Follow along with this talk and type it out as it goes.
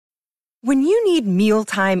When you need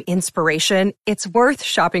mealtime inspiration, it's worth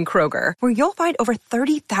shopping Kroger, where you'll find over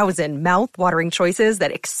 30,000 mouth-watering choices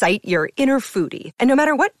that excite your inner foodie. And no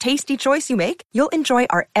matter what tasty choice you make, you'll enjoy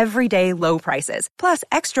our everyday low prices, plus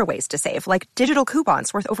extra ways to save, like digital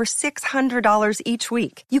coupons worth over $600 each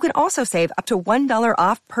week. You can also save up to $1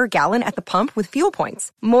 off per gallon at the pump with fuel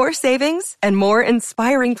points. More savings and more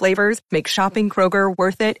inspiring flavors make shopping Kroger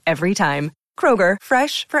worth it every time. Kroger,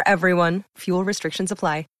 fresh for everyone. Fuel restrictions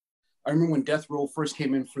apply. I remember when Death Row first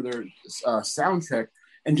came in for their sound check,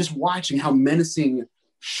 and just watching how menacing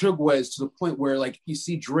Suge was, to the point where, like, you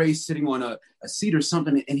see Dre sitting on a seat or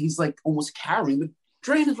something, and he's like almost cowering. But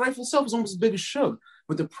Dre and his rightful self was almost as big as Suge,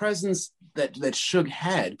 but the presence that Suge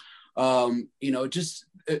had,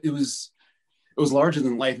 it was larger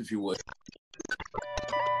than life, if you would.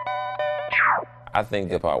 I think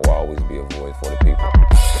hip hop will always be a voice for the people.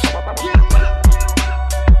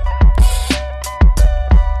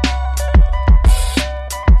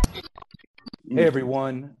 Hey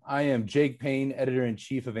everyone, I am Jake Payne,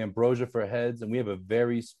 editor-in-chief of Ambrosia for Heads, and we have a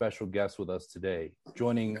very special guest with us today.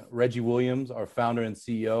 Joining Reggie Williams, our founder and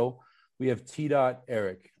CEO, we have T.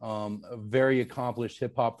 Eric, a very accomplished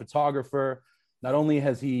hip-hop photographer. Not only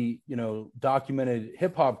has he, documented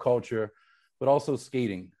hip-hop culture, but also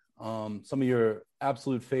skating. Some of your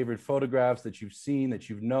absolute favorite photographs that you've seen, that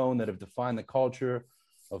you've known, that have defined the culture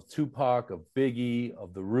of Tupac, of Biggie,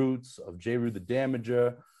 of The Roots, of J. Rue the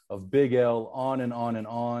Damager, of Big L, on and on and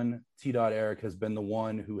on. T. Eric has been the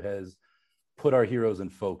one who has put our heroes in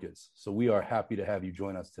focus. So we are happy to have you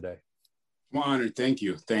join us today. I'm honored. Thank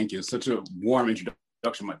you. Thank you. Such a warm introduction.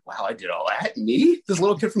 I'm like, wow, I did all that? Me? This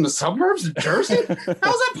little kid from the suburbs of Jersey? How's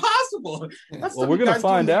that possible? That's well, we're going to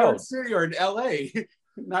find out. In New York City or in LA,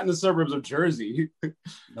 not in the suburbs of Jersey.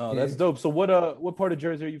 No, that's dope. So what part of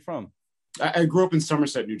Jersey are you from? I grew up in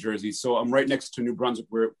Somerset, New Jersey. So I'm right next to New Brunswick,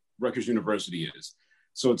 where Rutgers University is.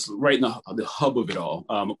 So it's right in the hub of it all.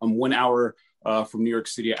 I'm 1 hour from New York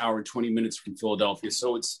City, an hour and 20 minutes from Philadelphia.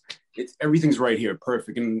 So it's everything's right here,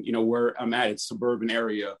 perfect. And where I'm at, it's suburban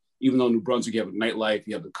area. Even though New Brunswick, you have a nightlife,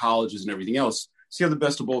 you have the colleges and everything else. So you have the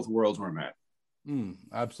best of both worlds where I'm at.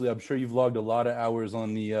 Absolutely. I'm sure you've logged a lot of hours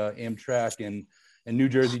on the Amtrak and New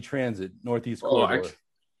Jersey Transit, Northeast Corridor.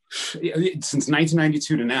 Since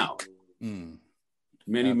 1992 to now.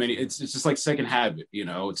 Many. It's just like second habit,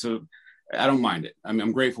 I don't mind it. I mean,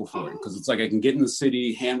 I'm grateful for it, because it's like I can get in the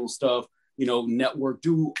city, handle stuff, network,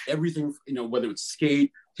 do everything, whether it's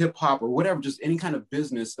skate, hip hop, or whatever, just any kind of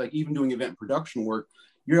business, like even doing event production work,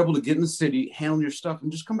 you're able to get in the city, handle your stuff, and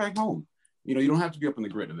just come back home. You don't have to be up in the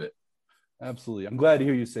grid of it. Absolutely. I'm glad to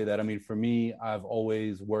hear you say that. I mean, for me, I've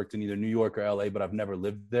always worked in either New York or LA, but I've never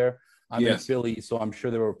lived there. I'm in Philly, so I'm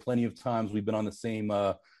sure there were plenty of times we've been on the same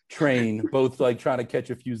train, both like trying to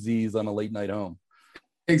catch a few Z's on a late night home.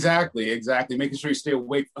 Exactly. Making sure you stay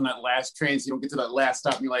awake on that last train so you don't get to that last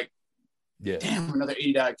stop and you're like, damn, another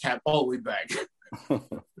 $80 cab all the way back.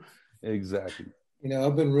 Exactly.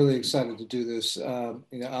 I've been really excited to do this.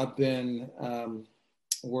 I've been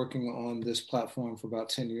working on this platform for about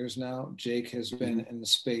 10 years now. Jake has been in the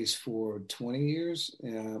space for 20 years,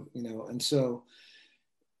 and so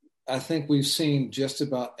I think we've seen just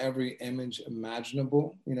about every image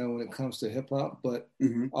imaginable, when it comes to hip hop, but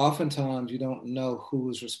oftentimes you don't know who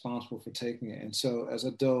is responsible for taking it. And so as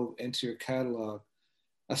I dove into your catalog,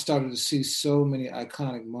 I started to see so many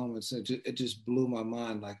iconic moments. It just blew my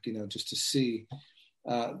mind, just to see.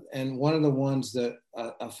 And one of the ones that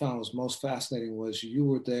I found was most fascinating was you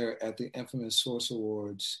were there at the infamous Source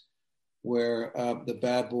Awards, where the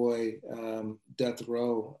Bad Boy Death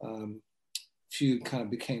Row feud kind of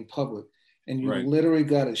became public, and you literally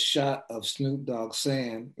got a shot of Snoop Dogg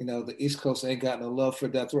saying, the East Coast ain't got no love for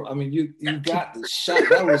Death Row. I mean, you got the shot.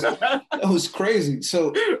 That was crazy.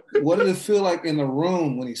 So what did it feel like in the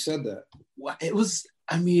room when he said that? Well, it was,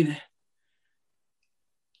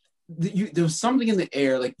 there was something in the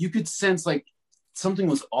air, like you could sense like something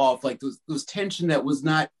was off, like there was tension that was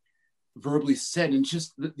not verbally said, and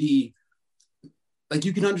just the like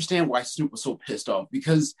you can understand why Snoop was so pissed off,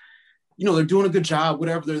 because they're doing a good job,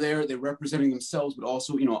 whatever, they're representing themselves, but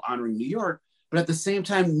also, honoring New York. But at the same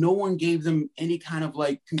time, no one gave them any kind of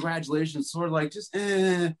like congratulations, sort of like just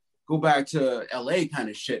go back to LA kind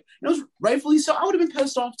of shit. It was rightfully so. I would have been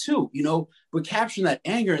pissed off too, but capturing that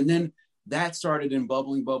anger, and then that started in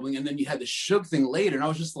bubbling, and then you had the Suge thing later, and I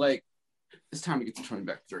was just like, it's time to get the train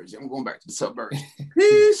back to Jersey. I'm going back to the suburbs.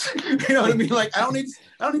 Peace. You know what I mean? Like I don't need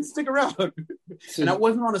to stick around. And I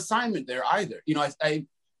wasn't on assignment there either.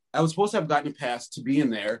 I was supposed to have gotten a pass to be in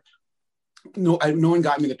there. No one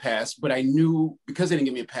got me the pass, but I knew because they didn't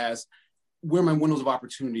give me a pass, where my windows of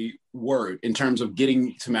opportunity were in terms of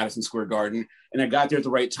getting to Madison Square Garden. And I got there at the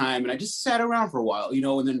right time, and I just sat around for a while, you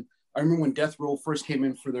know. And then I remember when Death Row first came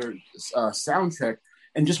in for their sound check,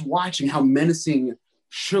 and just watching how menacing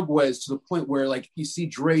Suge was, to the point where, like, you see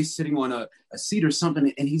Dre sitting on a seat or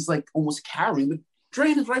something, and he's like almost cowering. But Dre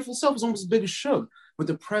and his rightful self was almost as big as Suge, but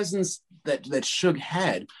the presence that Suge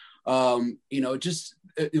had, you know,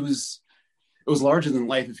 it was larger than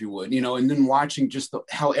life, if you would, you know. And then watching just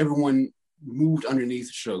how everyone moved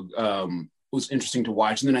underneath Suge was interesting to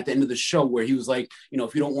watch. And then at the end of the show, where he was like, you know,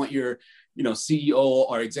 if you don't want your, you know, CEO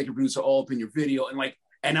or executive producer all up in your video,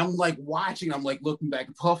 and I'm like watching, I'm like looking back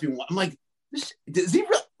at Puffy, and I'm like, is he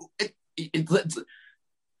real?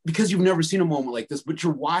 Because you've never seen a moment like this, but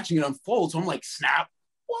you're watching it unfold. So I'm like, snap,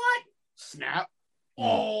 what? Snap.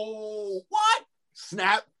 Oh, what?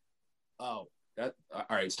 Snap. Oh, all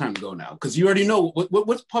right, it's time to go now. Because you already know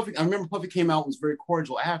what's Puffy. I remember Puffy came out and was very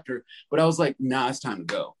cordial after, but I was like, nah, it's time to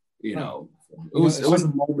go. You know, it was a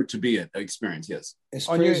moment to be an experience. Yes. It's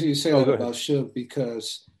crazy you say that about Suge,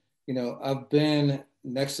 because, you know, I've been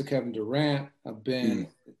next to Kevin Durant. I've been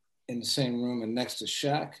in the same room and next to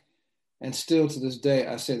Shaq. And still to this day,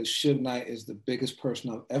 I say that Suge Knight is the biggest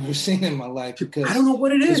person I've ever seen in my life, because I don't know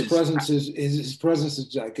what it is. His presence is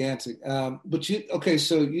gigantic. But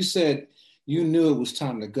so you said you knew it was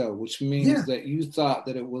time to go, which means that you thought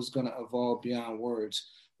that it was going to evolve beyond words.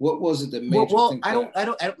 What was it that made you think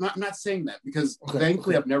that? I'm not saying that, because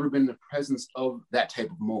thankfully I've never been in the presence of that type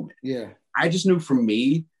of moment. Yeah. I just knew, for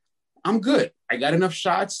me, I'm good. I got enough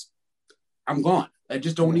shots. I'm gone. I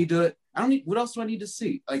just don't need to. I don't need. What else do I need to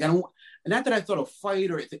see? Like, I don't. And not that I thought a fight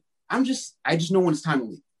or anything. I just know when it's time to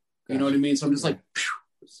leave. You know what I mean? So I'm just like,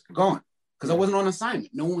 gone, because I wasn't on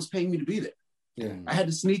assignment. No one was paying me to be there. Yeah. I had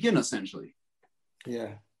to sneak in, essentially.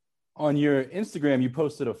 Yeah. On your Instagram, you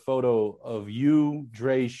posted a photo of you,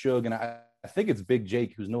 Dre, Suge, and I think it's Big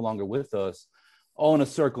Jake, who's no longer with us, all in a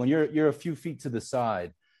circle, and you're a few feet to the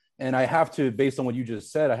side. And I have to, based on what you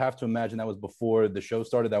just said, I have to imagine that was before the show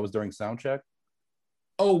started. That was during sound check.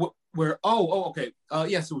 Oh, okay.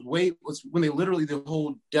 Yes, it was when they literally, the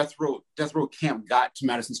whole Death Row camp got to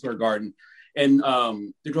Madison Square Garden, and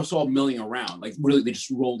they're just all milling around. Like, really, they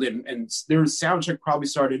just rolled in, and their sound check probably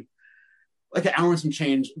started like an hour and some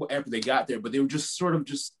change after they got there. But they were just sort of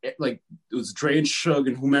just like, it was Dre and Suge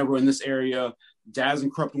and whomever in this area, Daz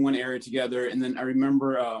and Corrupt in one area together, and then I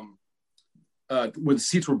remember where the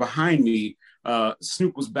seats were behind me,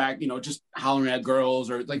 Snoop was back, you know, just hollering at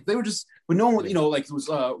girls, or like they were just, but no one, you know, like it was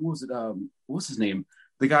what was it, what's his name,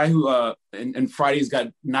 the guy who and Fridays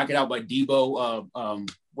got knocked out by Debo,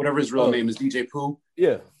 whatever his real name is, DJ Pooh.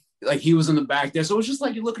 Yeah, like he was in the back there. So it was just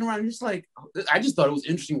like, you're looking around and just like, I just thought it was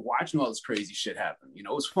interesting watching all this crazy shit happen. You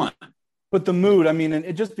know, it was fun. But the mood, I mean, and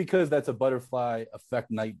it just because that's a butterfly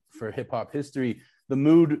effect night for hip hop history, the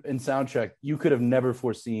mood and soundtrack, you could have never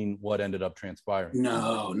foreseen what ended up transpiring.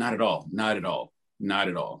 No, not at all. Not at all. Not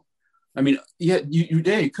at all. I mean, yeah,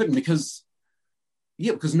 you couldn't, because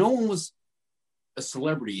no one was a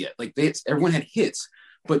celebrity yet. Like, everyone had hits.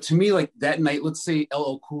 But to me, like that night, let's say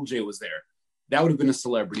LL Cool J was there, that would have been a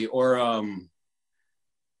celebrity. Or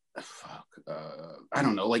I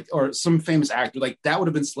don't know, like, or some famous actor, like that would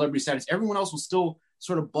have been celebrity status. Everyone else was still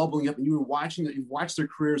sort of bubbling up, and you watched their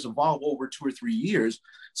careers evolve over 2 or 3 years.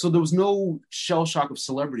 So there was no shell shock of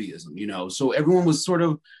celebrityism, you know. So everyone was sort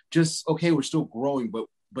of just, okay, we're still growing,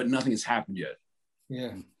 but nothing has happened yet.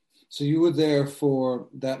 Yeah. So you were there for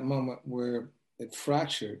that moment where it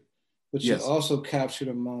fractured, but you also captured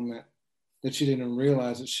a moment that you didn't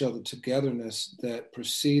realize it showed the togetherness that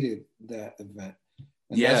preceded that event.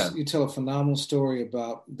 And you tell a phenomenal story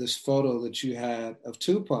about this photo that you had of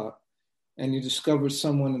Tupac, and you discovered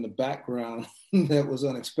someone in the background that was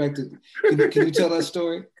unexpected. Can you tell that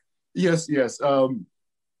story? Yes.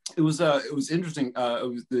 It was interesting. It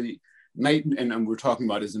was the night, and we're talking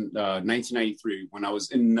about is in 1993, when I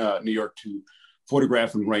was in New York to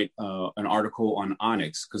photograph and write an article on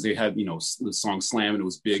Onyx, because they had, you know, the song Slam, and it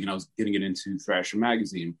was big, and I was getting it into Thrasher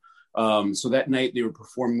magazine. So that night they were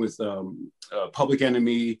performing with Public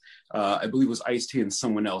Enemy, I believe it was Ice-T and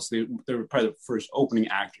someone else. They were probably the first opening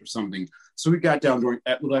act or something. So we got down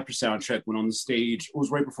little after sound check, went on the stage. It was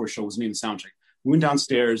right before show, it was named sound check. We went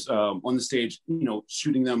downstairs on the stage, you know,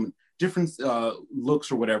 shooting them different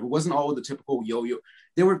looks or whatever. It wasn't all the typical yo-yo.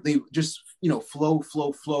 They just, you know, flow,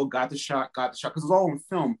 got the shot, because it was all on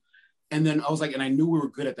film. And then I was like, and I knew we were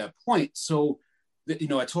good at that point. So, you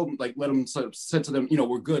know, I told them, like, said to them, you know,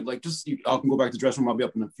 we're good. Like, just, I can go back to the dressing room. I'll be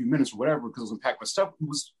up in a few minutes or whatever, because I was unpacking my stuff. It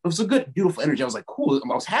was a good, beautiful energy. I was like, cool.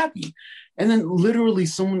 I was happy. And then literally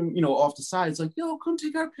someone, you know, off the side is like, yo, come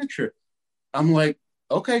take our picture. I'm like,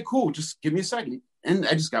 okay, cool. Just give me a second. And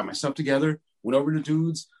I just got my stuff together, went over to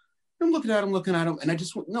dudes. I'm looking at them. And I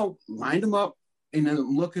just went, no, lined them up. And then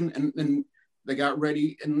I'm looking and they got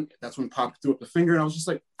ready. And that's when Pop threw up the finger. And I was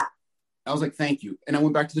like, thank you. And I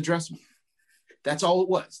went back to the dressing room. That's all it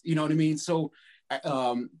was. You know what I mean? So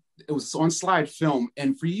it was on slide film.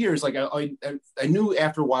 And for years, like I knew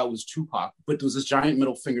after a while it was Tupac, but there was this giant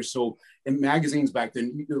middle finger. So in magazines back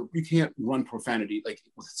then, you can't run profanity like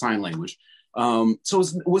with sign language. So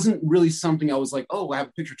it wasn't really something I was like, oh, I have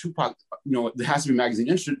a picture of Tupac, there has to be magazine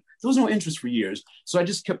interested. There was no interest for years. So I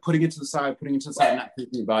just kept putting it to the side, not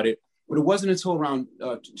thinking about it. But it wasn't until around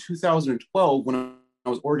 2012 when I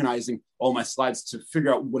was organizing all my slides to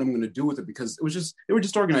figure out what I'm going to do with it, because they were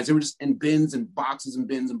just organized. They were just in bins and boxes and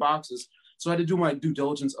bins and boxes. So I had to do my due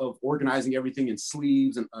diligence of organizing everything in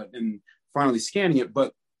sleeves and finally scanning it.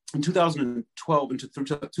 But in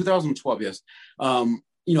 2012, yes, I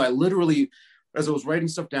literally, as I was writing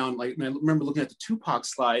stuff down, like, and I remember looking at the Tupac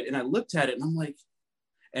slide, and I looked at it, and I'm like,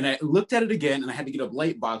 and I looked at it again, and I had to get a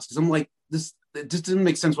light box because I'm like, it just didn't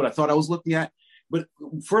make sense what I thought I was looking at. But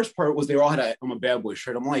first part was they all had I'm a bad boy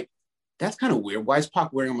shirt. I'm like, that's kind of weird. Why is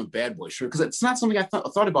Pac wearing I'm a bad boy shirt? Because it's not something I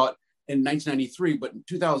thought about in 1993, but in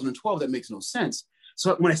 2012, that makes no sense.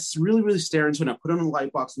 So when I really, really stare into it, and I put it on the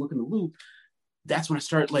light box, look in the loop, that's when I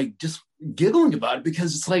start like just giggling about it,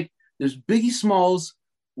 because it's like there's Biggie Smalls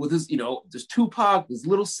with this, there's Tupac, there's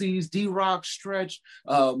Little C's, D-Rock, Stretch,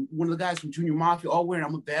 one of the guys from Junior Mafia, all wearing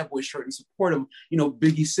I'm a bad boy shirt in support of,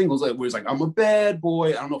 Biggie singles, like, where it's like, I'm a bad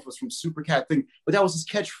boy. I don't know if it was from Supercat thing, but that was his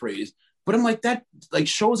catchphrase. But I'm like, that like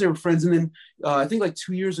shows they were friends. And then I think like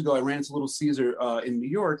 2 years ago, I ran into Little Caesar in New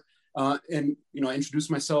York, and, I introduced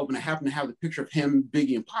myself, and I happened to have the picture of him,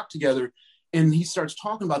 Biggie, and Pac together. And he starts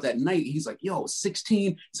talking about that night. He's like, yo, I was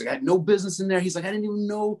 16. He's like, I had no business in there. He's like, I didn't even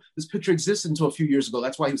know this picture existed until a few years ago.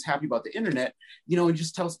 That's why he was happy about the internet. And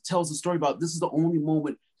just tells the story about this is the only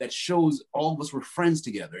moment that shows all of us were friends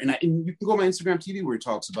together. And you can go on my Instagram TV where he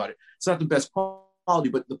talks about it. It's not the best quality,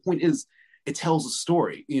 but the point is, it tells a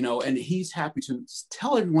story, and he's happy to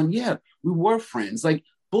tell everyone, yeah, we were friends. Like,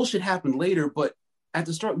 bullshit happened later, but at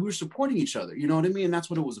the start, we were supporting each other. You know what I mean? And that's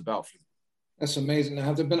what it was about for me. That's amazing. Now,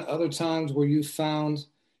 have there been other times where you found,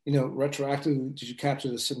 retroactively, did you capture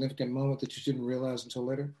the significant moment that you didn't realize until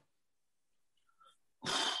later?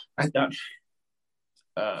 I thought,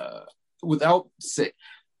 I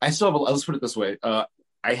still have let's put it this way.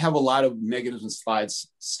 I have a lot of negatives and slides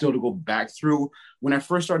still to go back through. When I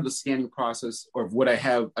first started the scanning process, or what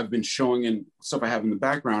I've been showing and stuff I have in the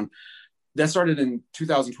background, that started in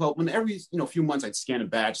 2012, when every few months I'd scan a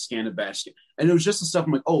batch, and it was just the stuff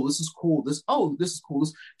I'm like, oh, this is cool. This is cool.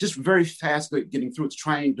 This just very fast getting through it to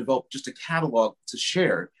try and develop just a catalog to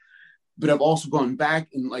share. But I've also gone back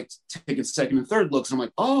and like taken second and third looks. And I'm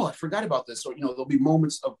like, oh, I forgot about this. Or there'll be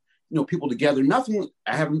moments of people together. Nothing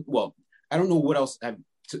I haven't. Well, I don't know what else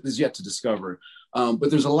is yet to discover. But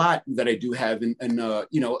there's a lot that I do have, and I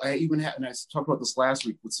even have, and I talked about this last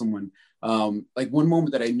week with someone. Like one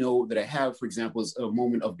moment that I know that I have, for example, is a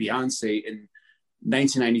moment of Beyonce in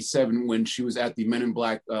 1997 when she was at the Men in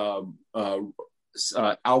Black album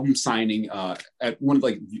signing at one of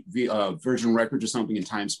like Virgin Records or something in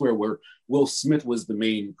Times Square, where Will Smith was the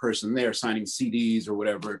main person there signing CDs or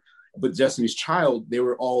whatever. But Destiny's Child, they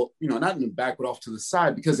were all, not in the back, but off to the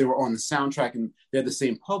side, because they were on the soundtrack and they had the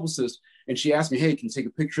same publicist. And she asked me, hey, can you take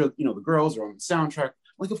a picture of, the girls are on the soundtrack?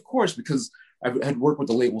 I'm like, of course, because I had worked with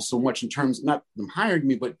the label so much in terms, not them hiring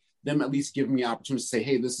me, but them at least giving me opportunity to say,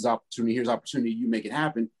 hey, this is opportunity, here's opportunity, you make it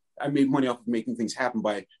happen. I made money off of making things happen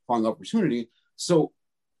by finding opportunity. So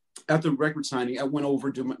at the record signing, I went over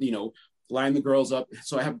to, line the girls up.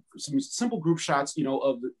 So I have some simple group shots,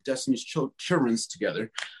 of the Destiny's Children's together.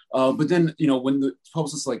 But then, when the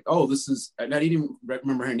publicist like, oh, this is, and I didn't even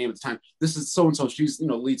remember her name at the time. This is so-and-so, she's,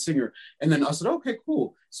 lead singer. And then I said, okay,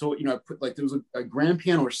 cool. So, I put like, there was a grand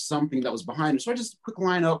piano or something that was behind her. So I just quick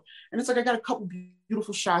line up, and it's like, I got a couple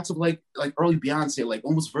beautiful shots of like early Beyonce, like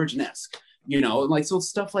almost Virgin-esque, and like, so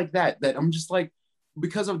stuff like that I'm just like,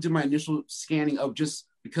 because I did my initial scanning of just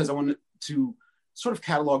because I wanted to sort of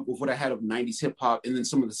catalog of what I had of 90s hip hop and then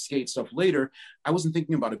some of the skate stuff later, I wasn't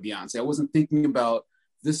thinking about a Beyonce. I wasn't thinking about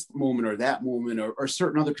this moment or that moment or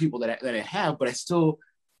certain other people that I have, but I still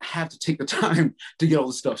have to take the time to get all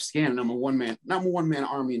the stuff scanned. And I'm not a one-man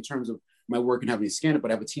army in terms of my work and having to scan it,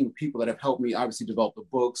 but I have a team of people that have helped me obviously develop the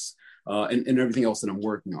books and everything else that I'm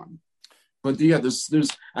working on. But yeah, there's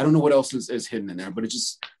I don't know what else is hidden in there, but it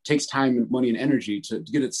just takes time and money and energy to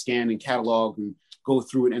get it scanned and cataloged and go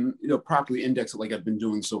through it and properly index it like I've been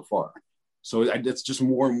doing so far. So it's just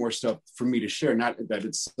more and more stuff for me to share. Not that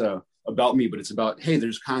it's about me, but it's about, hey,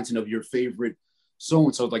 there's content of your favorite so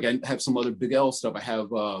and so. Like I have some other Big L stuff. I have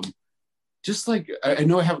just like I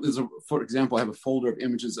know I have, for example, I have a folder of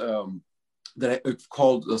images that I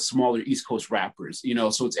called smaller East Coast rappers.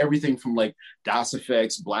 So it's everything from like Das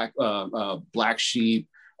EFX, Black Sheep,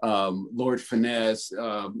 Lord Finesse,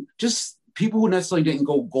 just people who necessarily didn't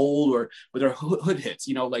go gold but they're hood hits,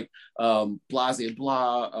 like Blase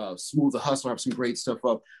Blah, Smooth the Hustler have some great stuff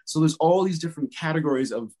up. So there's all these different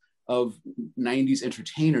categories of 90s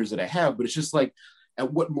entertainers that I have, but it's just like,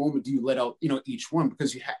 at what moment do you let out, each one?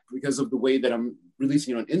 Because of the way that I'm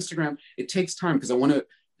releasing it on Instagram, it takes time because I want to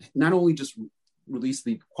not only just release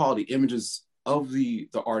the quality images of the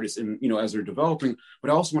artists and as they're developing, but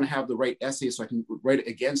I also want to have the right essay so I can write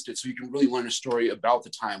against it so you can really learn a story about the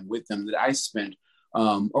time with them that I spent,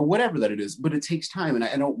 or whatever that it is. But it takes time, and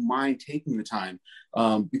I don't mind taking the time,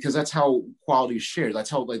 because that's how quality is shared. That's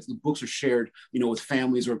how like the books are shared, with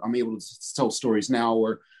families, or I'm able to tell stories now,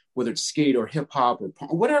 or whether it's skate or hip hop or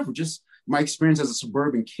whatever, just my experience as a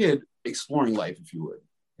suburban kid exploring life, if you would.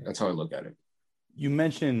 That's how I look at it. You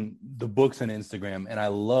mentioned the books and Instagram, and I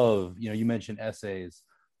love, you mentioned essays.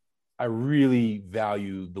 I really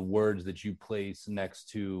value the words that you place next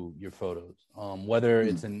to your photos, whether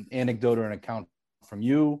it's an anecdote or an account from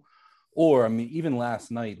you, or, even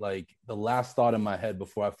last night, like the last thought in my head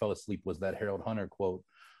before I fell asleep was that Harold Hunter quote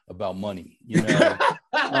about money,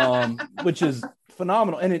 which is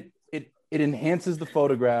phenomenal. And it enhances the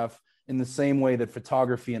photograph in the same way that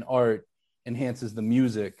photography and art enhances the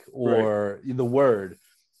music or the word.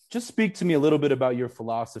 Just speak to me a little bit about your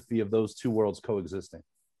philosophy of those two worlds coexisting.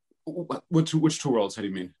 Which two worlds? How do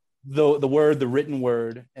you mean? The word, the written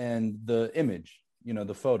word, and the image,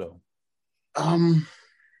 the photo. I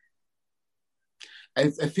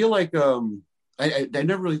feel like I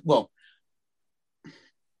never really, well,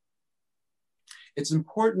 it's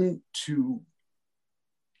important to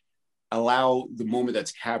allow the moment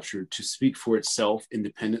that's captured to speak for itself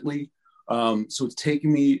independently. So it's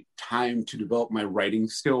taken me time to develop my writing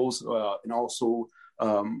skills, and also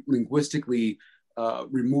linguistically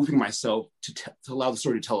removing myself to allow the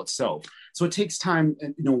story to tell itself. So it takes time,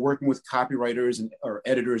 working with copywriters or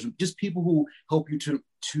editors, just people who help you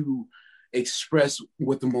to express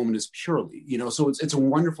what the moment is purely. So it's a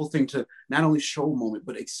wonderful thing to not only show a moment,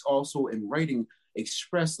 but it's also in writing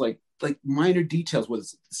express like minor details, whether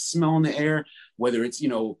it's the smell in the air, whether it's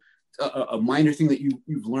a minor thing that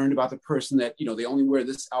you've learned about the person, that they only wear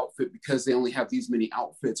this outfit because they only have these many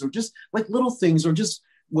outfits, or just like little things, or just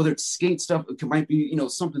whether it's skate stuff, it might be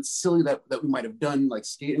something silly that we might have done, like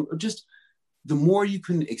skating, or just the more you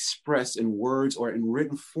can express in words or in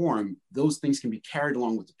written form, those things can be carried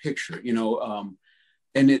along with the picture.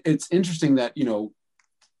 And it's interesting that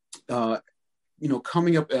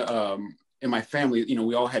coming up in my family,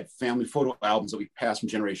 we all had family photo albums that we passed from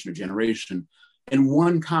generation to generation. And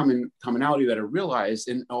one commonality that I realized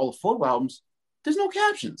in all the photo albums, there's no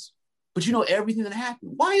captions, but everything that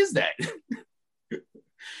happened. Why is that?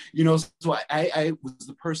 So I was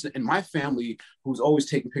the person in my family who was always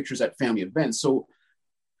taking pictures at family events. So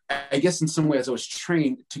I guess in some ways I was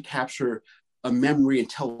trained to capture a memory and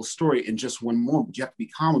tell a story in just one moment. You have to be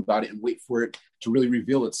calm about it and wait for it to really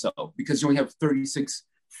reveal itself, because you only have 36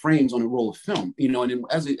 frames on a roll of film, and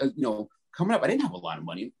as coming up, I didn't have a lot of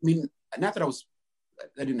money. Not that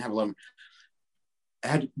I didn't have a lot of, I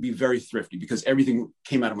had to be very thrifty because everything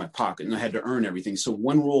came out of my pocket and I had to earn everything. So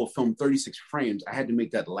one roll of film, 36 frames, I had to make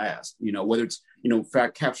that last, whether it's,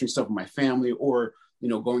 capturing stuff with my family, or,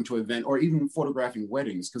 going to an event, or even photographing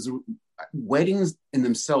weddings, because weddings in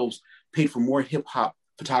themselves paid for more hip hop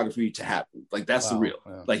photography to happen. Like that's the real,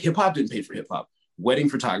 like hip hop didn't pay for hip hop. Wedding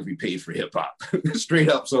photography paid for hip hop straight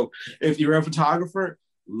up. So if you're a photographer,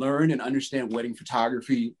 learn and understand wedding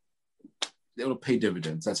photography. It'll pay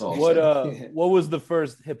dividends. That's all. What was the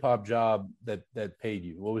first hip hop job that paid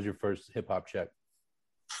you? What was your first hip hop check?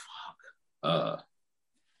 Oh,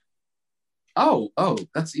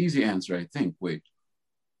 that's the easy answer, I think. Wait.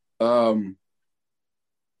 It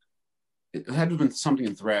had to have been something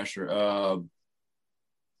in Thrasher.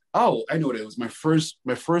 I know what it was. My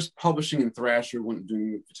first publishing in Thrasher when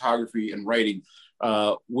doing photography and writing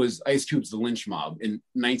was Ice Cube's The Lynch Mob in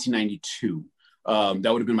 1992.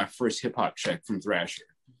 That would have been my first hip hop check from Thrasher.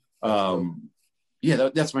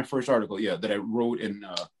 That's my first article. Yeah, that I wrote in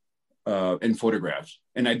photographs,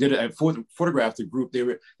 and I photographed the group.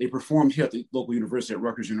 They performed here at the local university at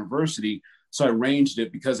Rutgers University. So I arranged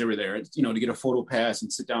it because they were there, to get a photo pass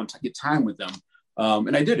and sit down, get time with them.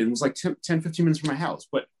 And I did it. It was like 10, 15 minutes from my house,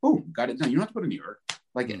 but boom, got it done. You don't have to go to New York.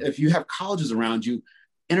 Like if you have colleges around you,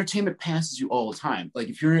 entertainment passes you all the time. Like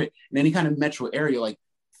if you're in any kind of metro area, like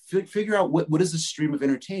figure out what is the stream of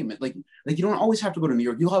entertainment. Like you don't always have to go to New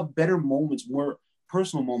York. You'll have better moments, more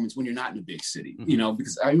personal moments when you're not in a big city, you know,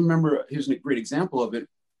 because I remember, here's a great example of it.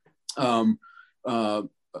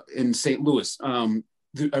 In St. Louis, are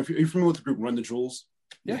you familiar with the group Run the Jewels?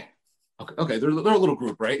 Yeah. Okay, they're a little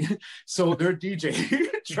group, right? So their DJ,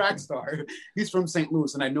 Trackstar, he's from St.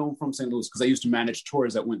 Louis, and I know him from St. Louis because I used to manage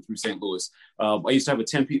tours that went through St. Louis. I used to have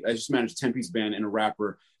I just managed a 10-piece band and a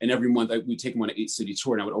rapper, and every month we'd take him on an 8-city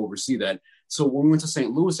tour, and I would oversee that. So when we went to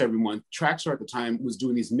St. Louis every month, Trackstar at the time was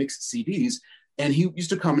doing these mixed CDs, and he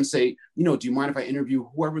used to come and say, you know, do you mind if I interview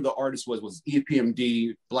whoever the artist was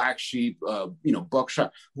EPMD, Black Sheep, you know,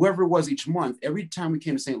 Buckshot, whoever it was each month. Every time we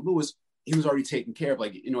came to St. Louis, he was already taken care of.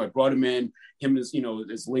 Like, you know, I brought him in, him, as, you know,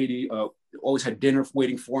 this lady always had dinner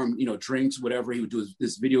waiting for him, you know, drinks, whatever. He would do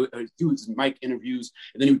his video, do his mic interviews,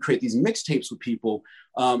 and then he would create these mixtapes with people.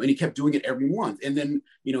 And he kept doing it every month. And then,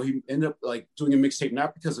 you know, he ended up like doing a mixtape,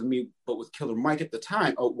 not because of me, but with Killer Mike at the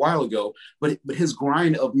time, a while ago. But his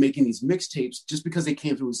grind of making these mixtapes, just because they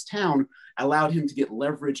came through his town, allowed him to get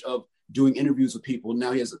leverage of doing interviews with people.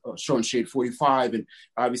 Now he has a show on Shade 45, and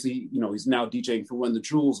obviously, you know, he's now DJing for Run the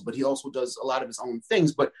Jewels, but he also does a lot of his own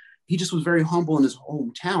things. But he just was very humble in his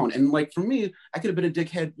hometown. And like, for me, I could have been a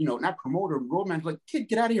dickhead, you know, not promoter, road manager, like, kid,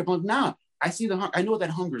 get out of here. But like, nah, I know what that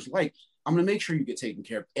hunger's like. I'm going to make sure you get taken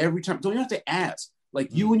care of every time. Don't even have to ask. Like,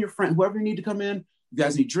 you and your friend, whoever you need to come in, you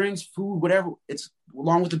guys need drinks, food, whatever. It's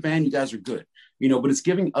along with the band, you guys are good, you know, but it's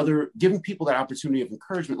giving people that opportunity of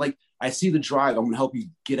encouragement. Like, I see the drive, I'm going to help you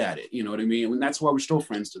get at it. You know what I mean? And that's why we're still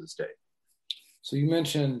friends to this day. So you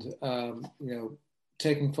mentioned, you know,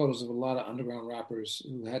 taking photos of a lot of underground rappers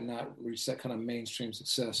who had not reached that kind of mainstream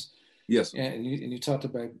success. Yes. And you talked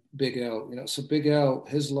about Big L, you know, so Big L,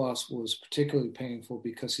 his loss was particularly painful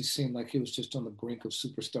because he seemed like he was just on the brink of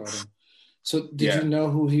superstardom. So did you know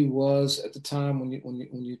who he was at the time when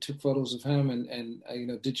you took photos of him, and you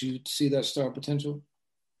know, did you see that star potential?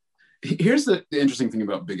 Here's the interesting thing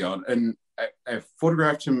about Big L, and I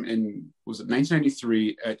photographed him in, was it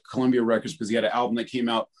 1993 at Columbia Records, because he had an album that came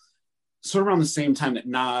out sort of around the same time that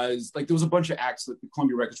Nas, like there was a bunch of acts that the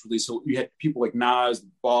Columbia Records released. So you had people like Nas,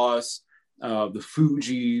 Boss, the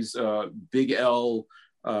Fugees, Big L,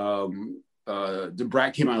 the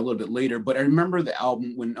Brat came out a little bit later. But I remember the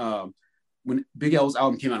album when Big L's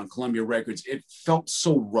album came out on Columbia Records, it felt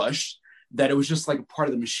so rushed that it was just like a part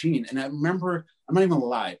of the machine. And I remember, I'm not even gonna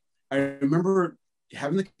lie, I remember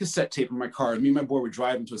having the cassette tape in my car, and me and my boy were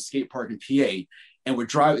driving to a skate park in PA, and we're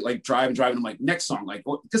driving. I'm like, next song, like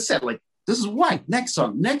cassette, like this is whack. Next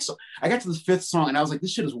song. I got to the 5th song, and I was like,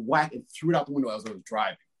 this shit is whack, and threw it out the window as I was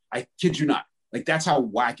driving. I kid you not. Like, that's how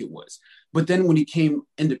whack it was. But then when he came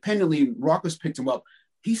independently, Rawkus picked him up,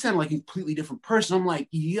 he sounded like a completely different person. I'm like,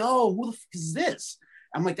 yo, who the fuck is this?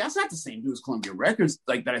 I'm like, that's not the same dude as Columbia Records,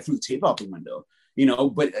 like that I threw the tape out the window, you know?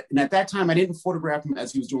 But and at that time, I didn't photograph him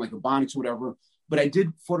as he was doing like Ebonics or whatever, but I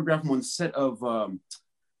did photograph him on the set of,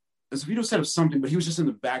 there's a video set of something, but he was just in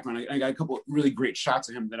the background. I got a couple of really great shots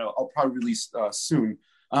of him that I'll probably release soon.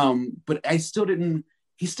 But he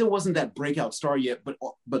still wasn't that breakout star yet, but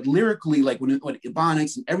lyrically, like when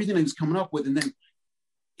Ebonics and everything that he was coming up with, and then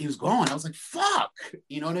he was gone. I was like, fuck,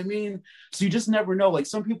 you know what I mean? So you just never know. Like,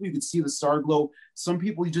 some people you could see the star glow. Some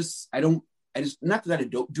people not that I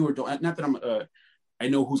don't do or don't, not that I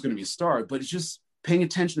know who's going to be a star, but it's just paying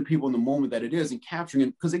attention to people in the moment that it is and capturing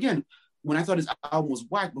it. Because again, when I thought his album was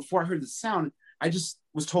whack, before I heard the sound, I just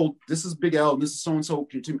was told, this is Big L, and this is so-and-so,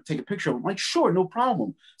 can you take a picture of him? I'm like, sure, no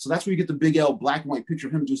problem. So that's where you get the Big L black and white picture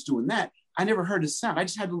of him just doing that. I never heard his sound. I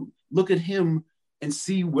just had to look at him and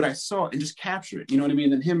see what I saw and just capture it. You know what I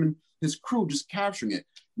mean? And him and his crew just capturing it.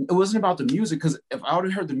 It wasn't about the music, because if I would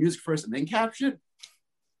have heard the music first and then captured it,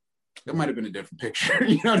 that might have been a different picture.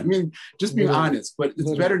 You know what I mean? Just being honest. But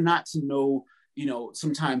it's better not to know, you know,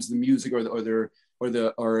 sometimes the music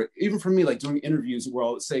or even for me, like doing interviews where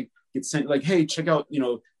I'll say, get sent like, hey, check out, you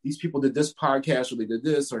know, these people did this podcast, or they did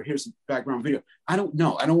this, or here's some background video. I don't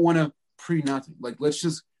know. I don't want to nothing. Like, let's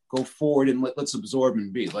just go forward and let's absorb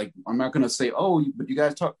and be like, I'm not going to say, oh, but you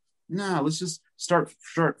guys talk. Nah, let's just start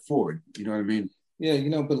forward. You know what I mean? Yeah, you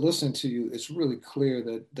know, but listening to you, it's really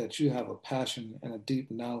clear that you have a passion and a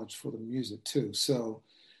deep knowledge for the music too. So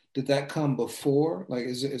did that come before? Like,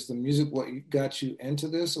 is the music what got you into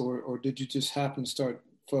this, or did you just happen to start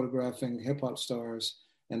photographing hip hop stars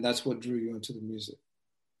and that's what drew you into the music?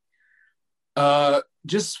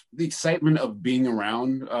 Just the excitement of being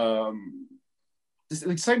around. The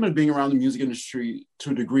excitement of being around the music industry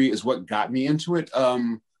to a degree is what got me into it.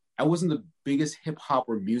 I wasn't the biggest hip hop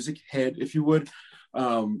or music head, if you would.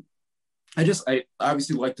 I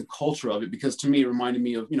obviously liked the culture of it, because to me it reminded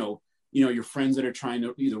me of, you know, your friends that are trying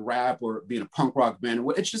to either rap or be in a punk rock band.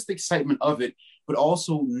 It's just the excitement of it, but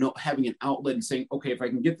also having an outlet and saying, okay, if I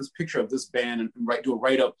can get this picture of this band and do a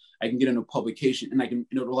write-up, I can get into a publication, and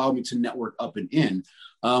it'll allow me to network up and in.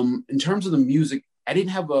 In terms of the music, I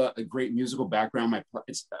didn't have a great musical background.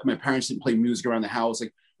 My parents didn't play music around the house.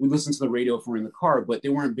 Like, we listened to the radio if we're in the car, but they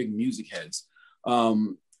weren't big music heads.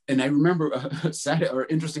 And I remember a sad or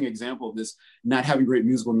interesting example of this, not having great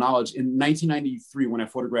musical knowledge. In 1993, when I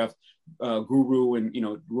photographed Guru and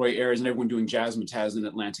Roy Ayers and everyone doing Jazzmatazz in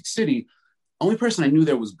Atlantic City, only person I knew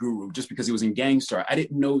there was Guru, just because he was in Gang Starr. I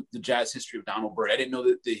didn't know the jazz history of Donald Byrd. I didn't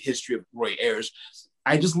know the history of Roy Ayers.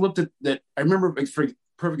 I just looked at that. I remember, for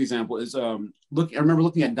perfect example is I remember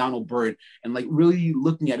looking at Donald Byrd and like really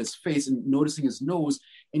looking at his face and noticing his nose,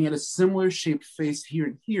 and he had a similar shaped face here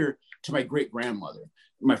and here to my great grandmother,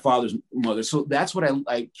 my father's mother. So that's what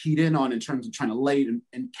I keyed in on in terms of trying to lay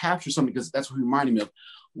and capture something, because that's what he reminded me of.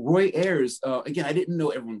 Roy Ayers, again, I didn't know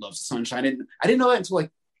Everyone Loves the Sunshine. I didn't know that until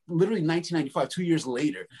like literally 1995, 2 years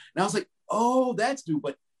later. And I was like, oh, that's dude.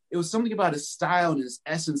 But it was something about his style and his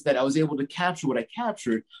essence that I was able to capture what I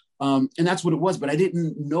captured. And that's what it was. But I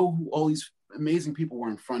didn't know who all these amazing people were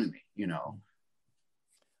in front of me,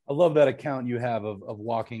 I love that account you have of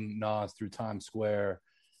walking Nas through Times Square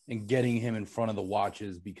and getting him in front of the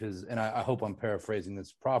watches, because, and I hope I'm paraphrasing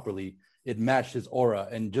this properly, it matched his aura.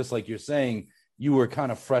 And just like you're saying, you were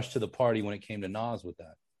kind of fresh to the party when it came to Nas with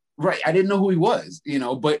that. Right. I didn't know who he was,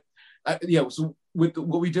 but so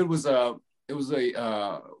what we did was,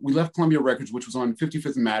 we left Columbia Records, which was on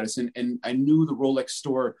 55th and Madison, and I knew the Rolex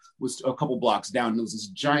store was a couple blocks down. And there was this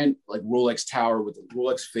giant like Rolex tower with a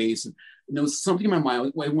Rolex face, and there was something in my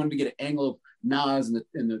mind. I wanted to get an angle of Nas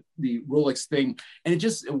and the Rolex thing, and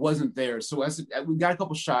it wasn't there. So we got a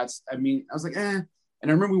couple shots. I mean, I was like, eh. And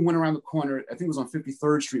I remember we went around the corner. I think it was on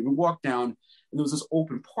 53rd Street. We walked down, and there was this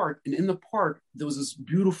open park, and in the park there was this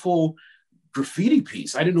beautiful graffiti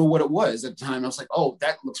piece. I didn't know what it was at the time. I was like, oh,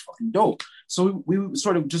 that looks fucking dope. So we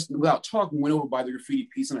sort of just without talking went over by the graffiti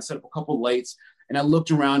piece, and I set up a couple of lights, and I looked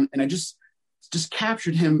around, and I just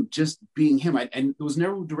captured him just being him. And there was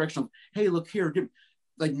never a direction of, hey, look here.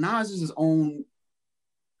 Like, Nas is his own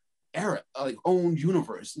era, like own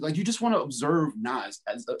universe. Like, you just want to observe Nas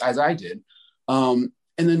as I did. And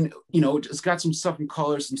then, it's got some stuff in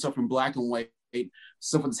color, some stuff in black and white,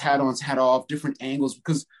 stuff with his hat on, his hat off, different angles,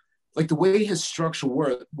 because like the way his structure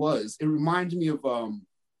was, it reminded me of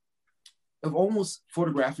almost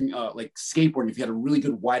photographing like skateboarding if you had a really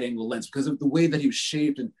good wide angle lens, because of the way that he was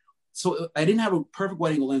shaped. And so I didn't have a perfect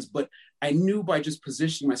wide angle lens, but I knew by just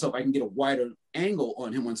positioning myself, I can get a wider angle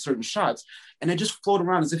on him on certain shots. And I just float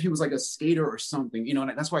around as if he was like a skater or something,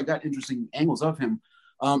 and that's why I got interesting angles of him.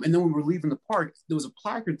 And then when we were leaving the park, there was a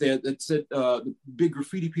placard there that said the big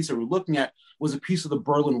graffiti piece that we're looking at was a piece of the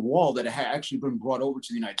Berlin Wall that had actually been brought over to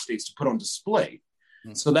the United States to put on display.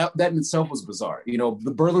 Mm-hmm. So that in itself was bizarre.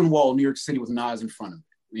 The Berlin Wall, New York City, with Nas in front of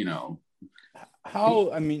it,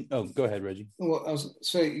 Go ahead, Reggie. Well, I was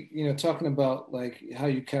saying, talking about like how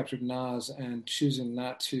you captured Nas and choosing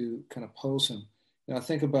not to kind of pose him. I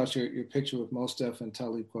think about your picture with Mos Def and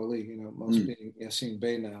Talib Kweli, Mos being Yassine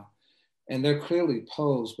Bey now. And they're clearly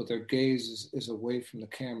posed, but their gaze is away from the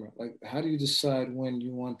camera. Like, how do you decide when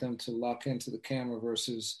you want them to lock into the camera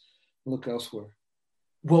versus look elsewhere?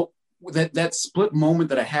 Well, that split moment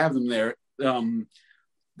that I have them there,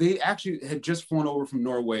 they actually had just flown over from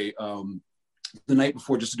Norway the night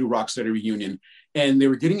before just to do Rocksteady Reunion. And they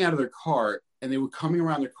were getting out of their car, and they were coming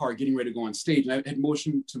around their car, getting ready to go on stage. And I had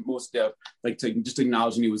motioned to Mos Def, like, to just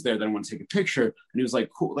acknowledging he was there, that I want to take a picture. And he was like,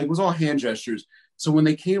 cool. Like, it was all hand gestures. So when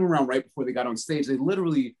they came around right before they got on stage, they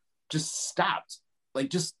literally just stopped.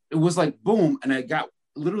 Like, it was like, boom. And I got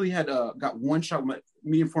one shot with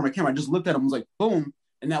me and for my camera. I just looked at them, was like, boom.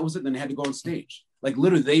 And that was it. Then they had to go on stage. Like,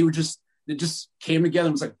 literally, they just came together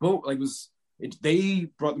and was like, boom. Like, they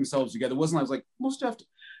brought themselves together. It wasn't, I was like, Mos Def.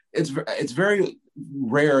 It's very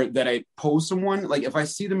rare that I pose someone. Like, if I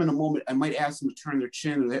see them in a moment, I might ask them to turn their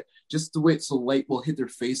chin, or just the way so light will hit their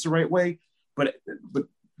face the right way. But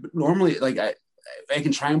normally, like, I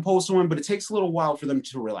can try and pose someone, but it takes a little while for them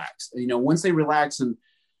to relax. Once they relax and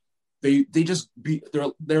they're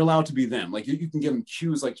allowed to be them. Like, you can give them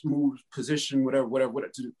cues, like move, position, whatever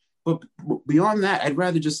to do. But beyond that, I'd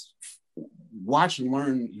rather just watch and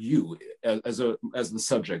learn you as the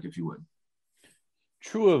subject, if you would.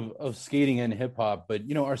 True of skating and hip hop, but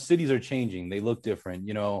our cities are changing. They look different.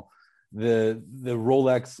 The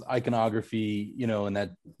Rolex iconography, and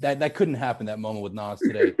that couldn't happen that moment with Nas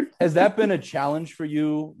today. Has that been a challenge for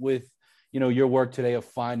you with your work today of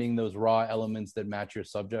finding those raw elements that match your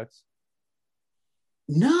subjects?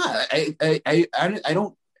 No, I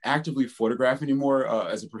don't. actively photograph anymore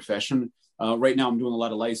as a profession. Right now I'm doing a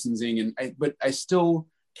lot of licensing, but I still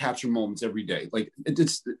capture moments every day. Like it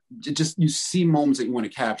just you see moments that you want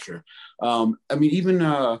to capture. I mean, even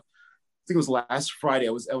I think it was last Friday,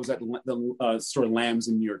 I was at the store Lambs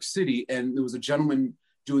in New York City, and there was a gentleman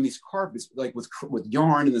doing these carpets like with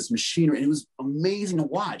yarn and this machinery, and it was amazing to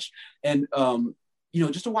watch. And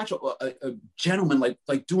just to watch a gentleman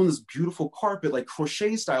like doing this beautiful carpet, like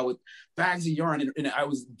crochet style with bags of yarn. And I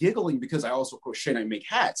was giggling because I also crochet and I make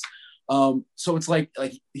hats. So it's like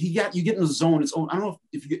you get in the zone. It's I don't know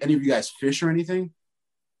if any of you guys fish or anything.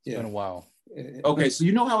 It's been a while. Okay, so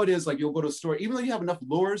you know how it is. Like you'll go to a store, even though you have enough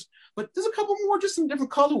lures, but there's a couple more just in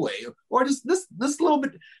different colorway, or just this little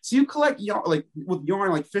bit. So you collect yarn, like with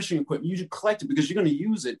yarn, like fishing equipment. You should collect it because you're going to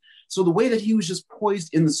use it. So the way that he was just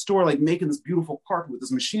poised in the store, like making this beautiful carpet with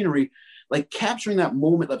this machinery, like capturing that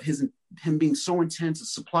moment of him being so intense, the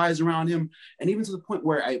supplies around him, and even to the point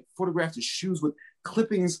where I photographed his shoes with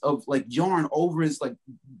clippings of like yarn over his like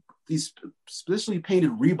these specially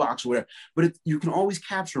painted Reeboks or whatever, but you can always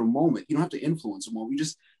capture a moment. You don't have to influence a moment. You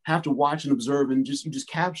just have to watch and observe, and you just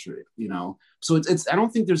capture it, So it's I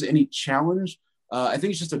don't think there's any challenge. I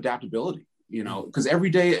think it's just adaptability, because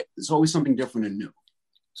every day it's always something different and new.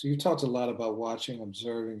 So you talked a lot about watching,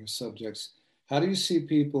 observing your subjects. How do you see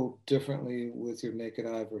people differently with your naked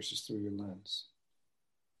eye versus through your lens?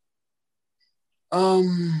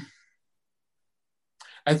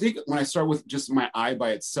 I think when I start with just my eye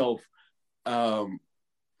by itself, I'm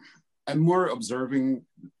more observing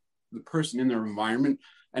the person in their environment.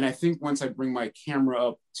 And I think once I bring my camera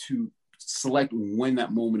up to select when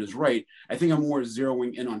that moment is right, I think I'm more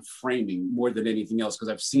zeroing in on framing more than anything else, because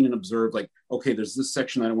I've seen and observed, like, okay, there's this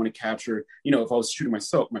section that I want to capture. If I was shooting my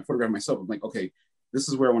photograph myself, I'm like, okay, this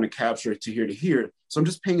is where I want to capture it to here to here. So I'm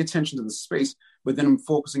just paying attention to the space, but then I'm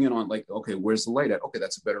focusing in on like, okay, where's the light at? Okay,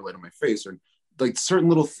 that's a better light on my face, or like certain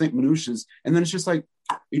little minutiae, and then it's just like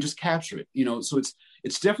you just capture it, So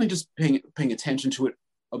it's definitely just paying attention to it,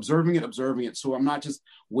 observing it. So I'm not just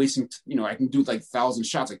wasting, I can do like 1,000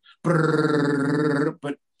 shots, like,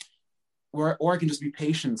 but or I can just be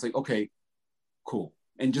patient. It's like, okay, cool,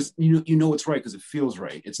 and just it's right because it feels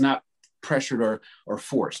right. It's not pressured or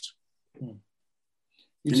forced. And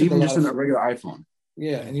even just in a regular iPhone.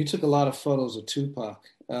 Yeah, and you took a lot of photos of Tupac.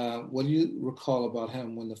 What do you recall about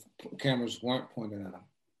him when the cameras weren't pointed at him?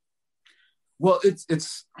 Well,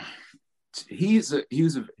 he is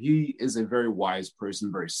a very wise person,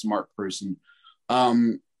 very smart person.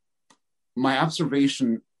 My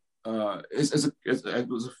observation is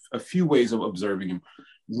a few ways of observing him.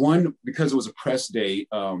 One, because it was a press day,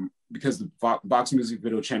 because the Box Music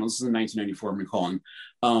Video Channel, this is in 1994, I'm recalling,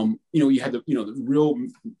 you had the real,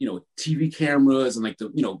 TV cameras and like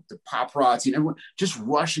the paparazzi and everyone just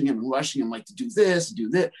rushing him like to do this, do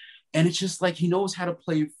that. And it's just like, he knows how to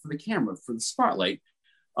play for the camera, for the spotlight.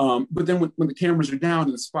 But then when the cameras are down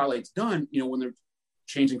and the spotlight's done, when they're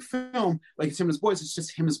changing film, like it's him and his boys, it's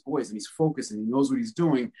just him and his boys, and he's focused and he knows what he's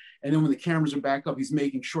doing. And then when the cameras are back up, he's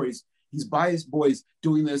making sure he's by his boys,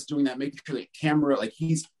 doing this, doing that, making sure the camera, like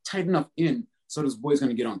he's tight enough in so this boy's going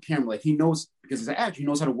to get on camera. Like he knows, because he's an actor, he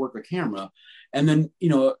knows how to work the camera. And then,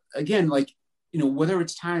 again, like, whether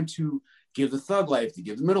it's time to give the thug life, to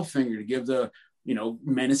give the middle finger, to give the,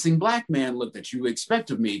 menacing black man look that you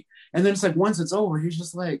expect of me. And then it's like, once it's over, he's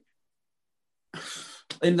just like,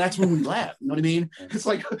 and that's when we laugh. You know what I mean? It's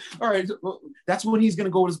like, all right, well, that's when he's going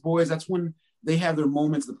to go with his boys. That's when they have their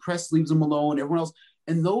moments. The press leaves them alone, everyone else.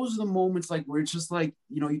 And those are the moments like where it's just like,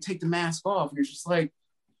 you take the mask off and you're just like,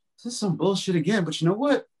 this is some bullshit again. But you know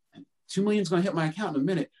what? 2 million is going to hit my account in a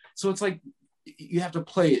minute. So it's like, you have to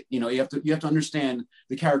play it. You have to understand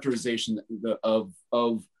the characterization of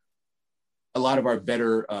a lot of our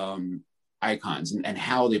better icons and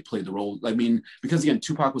how they play the role. I mean, because again,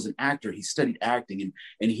 Tupac was an actor. He studied acting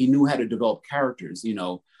and he knew how to develop characters.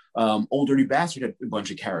 Old Dirty Bastard had a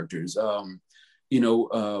bunch of characters. I'm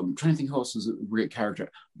trying to think who else is a great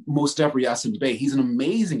character. Mos Def, Yasin Bey. He's an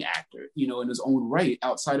amazing actor, in his own right,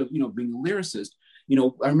 outside of, being a lyricist.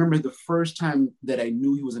 I remember the first time that I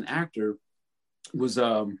knew he was an actor was,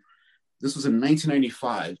 this was in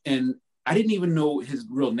 1995. And I didn't even know his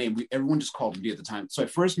real name. Everyone just called him D at the time. So I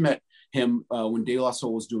first met him when De La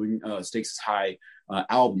Soul was doing Stakes is High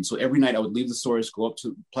album. So every night I would leave the Source, go up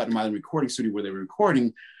to Platinum Island recording studio where they were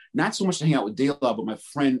recording, not so much to hang out with De La, but my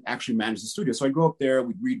friend actually managed the studio. So I'd go up there,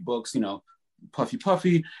 we'd read books,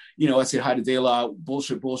 puffy, I'd say hi to De La,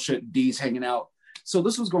 bullshit, D's hanging out. So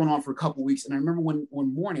this was going on for a couple of weeks. And I remember one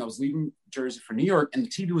morning I was leaving Jersey for New York and the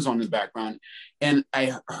TV was on in the background and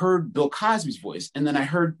I heard Bill Cosby's voice and then I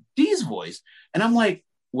heard D's voice. And I'm like,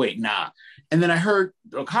 wait, nah. And then I heard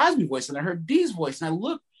a Cosby voice and I heard Dee's voice, and I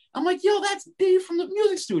looked, I'm like, yo, that's Dee from the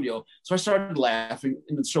music studio. So I started laughing,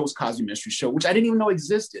 and the show was Cosby Mystery Show, which I didn't even know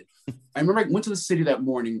existed. I remember I went to the city that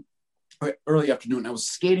morning, early afternoon. I was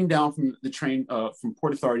skating down from the train from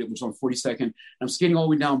Port Authority, which was on 42nd. I'm skating all the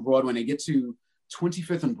way down Broadway, and I get to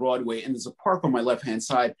 25th and Broadway, and there's a park on my left-hand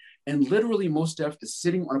side, and literally Mos Def is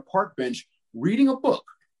sitting on a park bench reading a book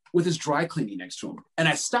with his dry cleaning next to him. And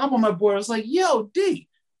I stop on my board. I was like, yo, D.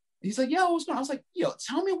 He's like, yo, what's going on? I was like, yo,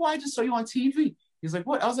 tell me why I just saw you on TV. He's like,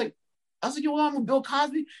 what? I was like, yo, I'm with Bill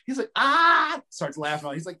Cosby. He's like, starts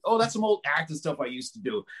laughing. He's like, oh, that's some old acting stuff I used to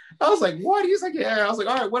do. I was like, what? He's like, yeah. I was like,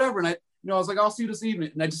 all right, whatever. And I was like, I'll see you this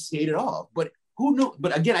evening. And I just skated off. But who knew?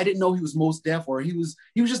 But again, I didn't know he was Mos Def, or he was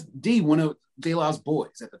just D, one of De La's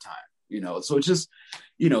boys at the time, So it's just,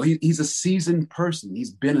 he's a seasoned person.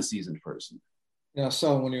 He's been a seasoned person. Yeah, I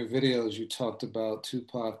saw in one of your videos you talked about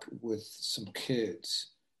Tupac with some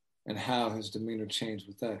kids and how his demeanor changed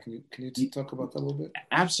with that. Can you talk about that a little bit?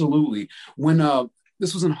 Absolutely. When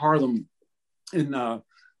this was in Harlem, and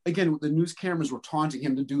again, the news cameras were taunting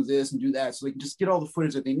him to do this and do that, so they can just get all the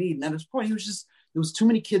footage that they need. And at this point, there was too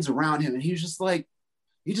many kids around him, and he was just like,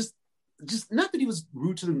 just not that he was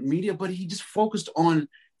rude to the media, but he just focused on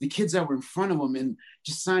the kids that were in front of him and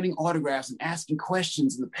just signing autographs and asking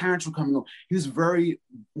questions, and the parents were coming over. He was very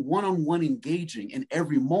one-on-one engaging in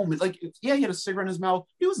every moment. Like, yeah, he had a cigarette in his mouth.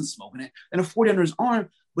 He wasn't smoking it, and a 40 under his arm,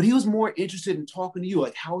 but he was more interested in talking to you.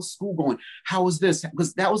 Like, how is school going? How is this?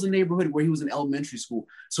 Because that was a neighborhood where he was in elementary school,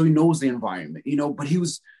 so he knows the environment, but he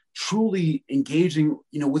was truly engaging,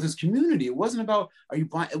 with his community. It wasn't about,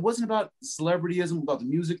 it wasn't about celebrityism, about the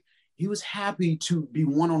music. He was happy to be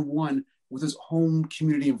one-on-one with his home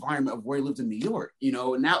community environment of where he lived in New York,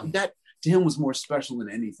 and now that to him was more special than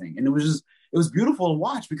anything. And it was beautiful to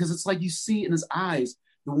watch, because it's like you see in his eyes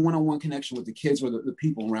the one-on-one connection with the kids or the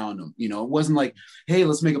people around him. It wasn't like, hey,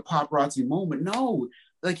 let's make a paparazzi moment. No,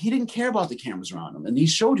 like, he didn't care about the cameras around him. And he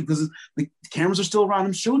showed you, because the cameras are still around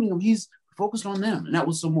him shooting him. He's focused on them. And that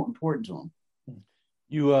was so more important to him.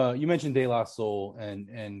 You mentioned De La Soul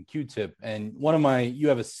and Q-Tip, and you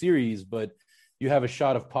have a series, but you have a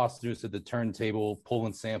shot of Posthumous at the turntable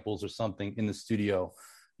pulling samples or something in the studio.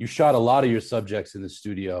 You shot a lot of your subjects in the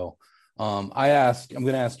studio. I'm going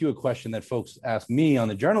to ask you a question that folks ask me on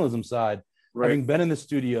the journalism side. Right. Having been in the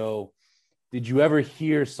studio, did you ever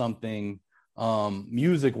hear something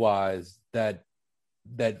music-wise that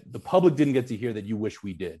the public didn't get to hear that you wish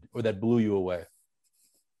we did, or that blew you away?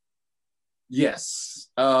 Yes.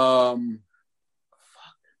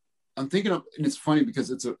 I'm thinking of, and it's funny because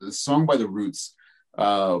it's a song by The Roots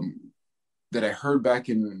that I heard back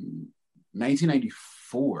in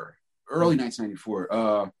 1994, early 1994. It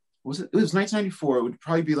was 1994. It would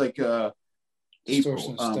probably be like April.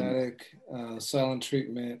 Distortion, Static, Silent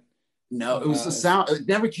Treatment. No, it was the sound. It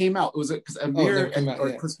never came out. It was because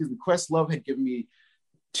Questlove had given me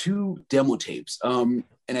 2 demo tapes. And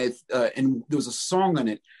there was a song on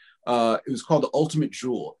it. It was called The Ultimate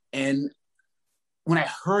Jewel. And when I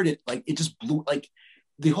heard it, like, it just blew, like,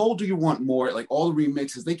 the whole Do You Want More, like, all the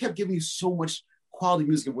remixes, they kept giving you so much quality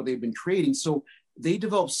music of what they've been creating. So they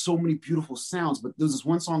developed so many beautiful sounds. But there's this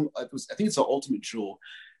one song, I think it's The Ultimate Jewel,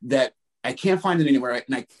 that I can't find it anywhere.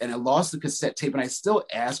 And I lost the cassette tape, and I still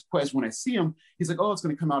ask Quest when I see him. He's like, oh, it's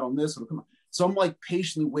going to come out on this. It'll come out. So I'm like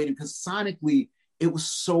patiently waiting, because sonically, it was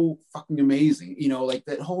so fucking amazing. Like,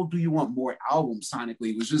 that whole Do You Want More album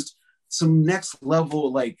sonically was just some next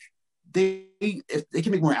level. Like, if they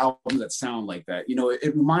can make more albums that sound like that,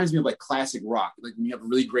 it reminds me of like classic rock, like when you have a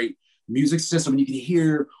really great music system and you can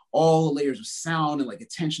hear all the layers of sound and like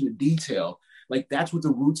attention to detail. Like, that's what The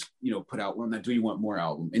Roots, put out on that Do You Want More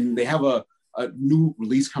album. And they have a new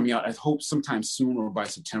release coming out, I hope sometime soon or by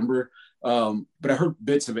September. But I heard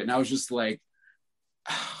bits of it, and I was just like,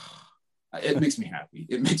 it makes me happy.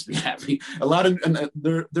 It makes me happy. A lot of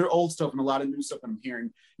their old stuff and a lot of new stuff I'm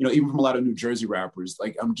hearing, even from a lot of New Jersey rappers.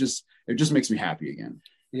 Like, it just makes me happy again.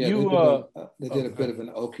 Yeah, they did a bit of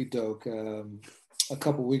an okey doke a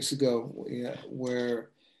couple weeks ago,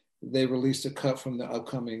 where they released a cut from the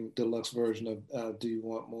upcoming deluxe version of Do You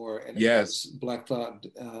Want More? And yes, Black Thought,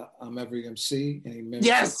 I'm Every MC, and he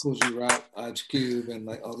mentioned Cool G Rap, Ice Cube, and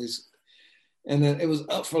like all these. And then it was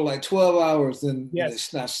up for like 12 hours. Then they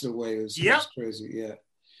snatched it away. It was crazy. Yeah.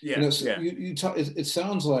 Yeah. You talk. It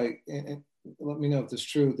sounds like, and let me know if it's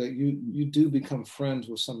true, that you do become friends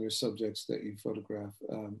with some of your subjects that you photograph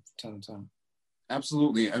time to time.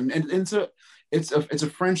 Absolutely, and it's a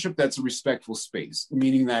friendship that's a respectful space,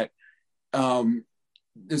 meaning that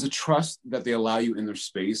there's a trust that they allow you in their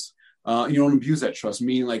space. You don't abuse that trust,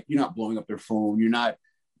 meaning like you're not blowing up their phone, you're not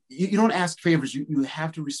you don't ask favors. You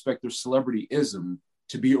have to respect their celebrityism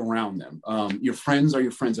to be around them. Your friends are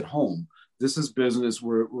your friends at home. This is business.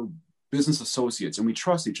 We're business associates, and we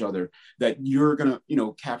trust each other that you're going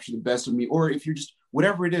to, capture the best of me. Or if you're just,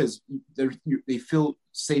 whatever it is, they feel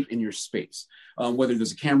safe in your space, whether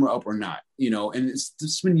there's a camera up or not, and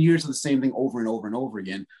it's been years of the same thing over and over and over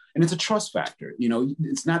again. And it's a trust factor.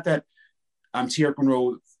 It's not that I'm Tierk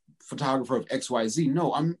Monroe, photographer of XYZ.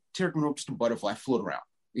 No, I'm Tierk Monroe, just a butterfly, float around.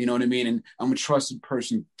 You know what I mean? And I'm a trusted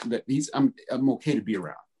person that I'm okay to be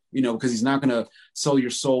around, because he's not going to sell your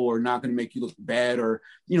soul or not going to make you look bad, or,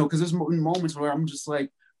 because there's moments where I'm just like,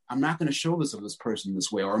 I'm not going to show this of this person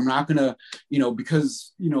this way, or I'm not going to,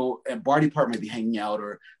 because, a body part might be hanging out,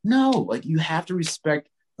 or no, like you have to respect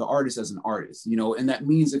the artist as an artist, and that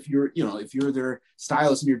means if you're their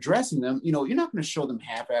stylist and you're dressing them, you're not going to show them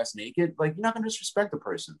half-ass naked. Like, you're not going to disrespect the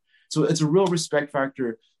person. So it's a real respect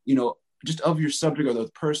factor, just of your subject or the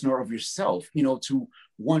person or of yourself, to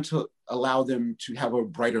want to allow them to have a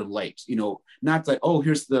brighter light, not like, oh,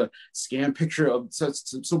 here's the scam picture of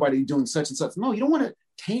somebody doing such and such. No, you don't want to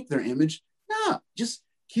taint their image. Nah, just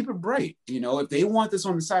keep it bright. If they want this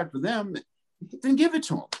on the side for them, then give it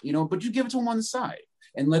to them, but you give it to them on the side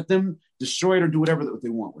and let them destroy it or do whatever they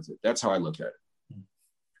want with it. That's how I look at it.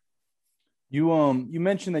 You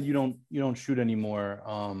mentioned that you don't shoot anymore,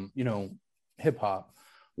 hip hop.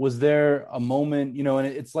 Was there a moment, and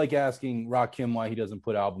it's like asking Rakim why he doesn't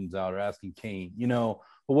put albums out, or asking Kane,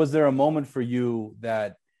 but was there a moment for you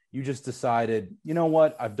that you just decided, you know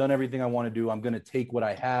what, I've done everything I want to do. I'm going to take what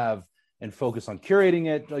I have and focus on curating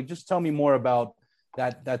it. Like, just tell me more about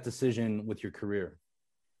that decision with your career.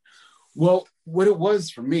 Well, what it was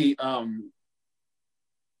for me, was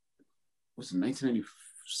in 1990,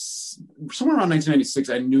 somewhere around 1996,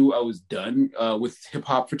 I knew I was done with hip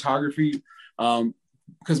hop photography.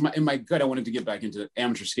 Because in my gut, I wanted to get back into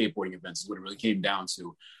amateur skateboarding events is what it really came down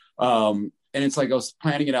to. And it's like I was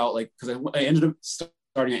planning it out, like, because I ended up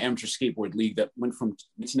starting an amateur skateboard league that went from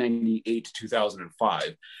 1998 to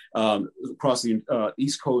 2005 across the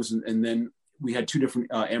East Coast. And then we had two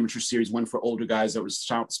different amateur series, one for older guys that was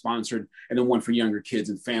sponsored, and then one for younger kids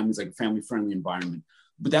and families, like a family-friendly environment.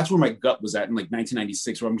 But that's where my gut was at in like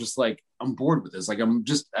 1996, where I'm just like, I'm bored with this. Like,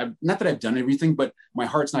 not that I've done everything, but my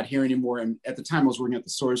heart's not here anymore. And at the time I was working at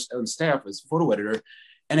the Source and staff as photo editor.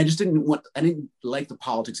 And I didn't like the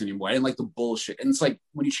politics anymore. I didn't like the bullshit. And it's like,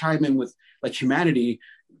 when you chime in with like humanity,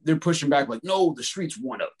 they're pushing back like, no, the streets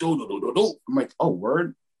want up. I'm like, oh,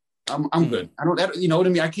 word. I'm good. I don't, you know what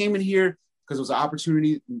I mean? I came in here because it was an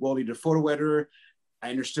opportunity. Well, needed a photo editor. I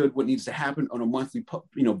understood what needs to happen on a monthly,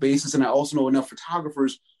 basis. And I also know enough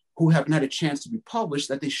photographers who haven't had a chance to be published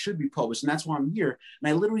that they should be published. And that's why I'm here. And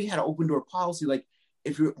I literally had an open door policy. Like,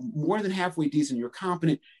 if you're more than halfway decent, you're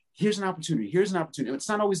competent, here's an opportunity. Here's an opportunity. It's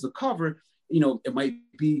not always the cover. It might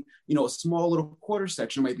be, a small little quarter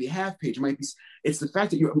section. It might be a half page. It might be, it's the fact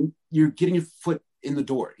that you're getting your foot in the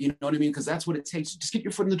door. You know what I mean? Because that's what it takes. Just get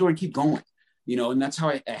your foot in the door and keep going, and that's how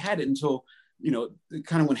I had it until, it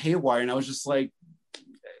kind of went haywire. And I was just like,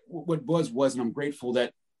 what was, and I'm grateful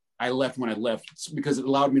that I left when I left, because it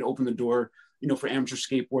allowed me to open the door, for amateur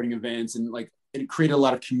skateboarding events, and like it created a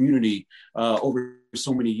lot of community over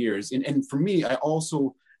so many years. And for me, I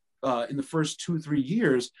also, in the first 2-3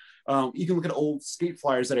 years, you can look at old skate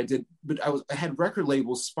flyers that I did, but I had record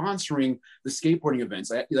labels sponsoring the skateboarding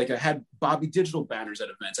events. I had Bobby Digital banners at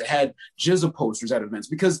events. I had Jizza posters at events,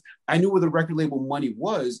 because I knew where the record label money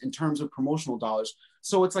was in terms of promotional dollars.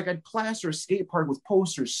 So it's like I'd plaster a skate park with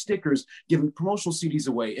posters, stickers, giving promotional CDs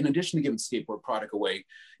away, in addition to giving skateboard product away,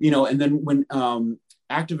 and then when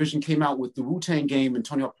Activision came out with the Wu-Tang game and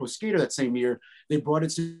Tony Hawk Pro Skater that same year, they brought it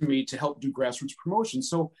to me to help do grassroots promotion.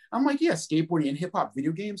 So I'm like, yeah, skateboarding and hip hop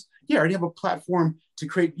video games. Yeah, I already have a platform to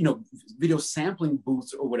create, video sampling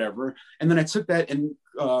booths or whatever. And then I took that and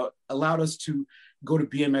allowed us to go to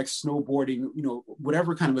BMX, snowboarding,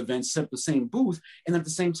 whatever kind of events, set up the same booth. And at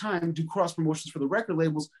the same time, do cross promotions for the record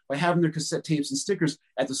labels by having their cassette tapes and stickers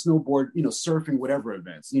at the snowboard, surfing, whatever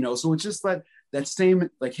events, So it's just that same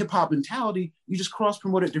like hip hop mentality, you just cross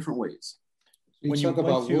promote it different ways. You talk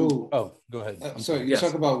about Wu. Oh, go ahead. You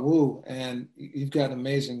talk about Wu, and you've got an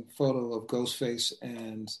amazing photo of Ghostface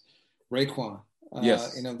and Raekwon.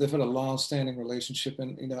 Yes. They've had a long-standing relationship,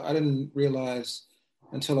 and I didn't realize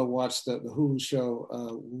until I watched the Hulu show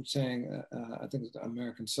Wu-Tang, I think it's the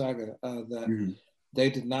American Saga, that they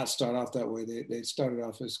did not start off that way. They started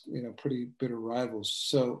off as pretty bitter rivals.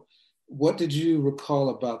 So, what did you recall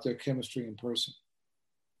about their chemistry in person?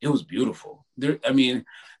 It was beautiful.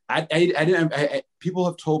 I didn't. People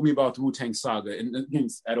have told me about the Wu-Tang Saga, and again,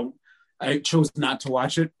 I chose not to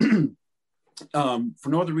watch it. for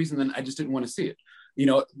no other reason than I just didn't want to see it. You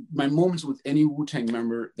know, my moments with any Wu-Tang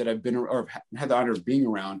member that I've been or had the honor of being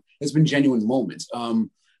around has been genuine moments.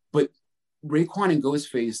 But Raekwon and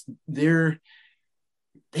Ghostface, they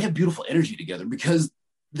have beautiful energy together because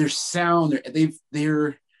their sound,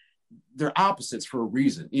 they're opposites for a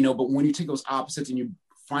reason, you know. But when you take those opposites and you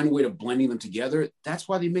find a way of blending them together, that's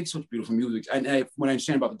why they make such beautiful music. And when I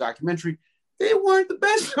understand about the documentary, they weren't the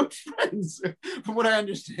best of friends, from what I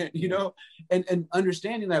understand, you know, and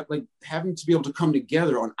understanding that, like, having to be able to come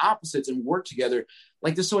together on opposites and work together,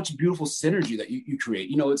 like, there's such beautiful synergy that you create.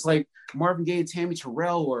 You know, it's like Marvin Gaye and Tammy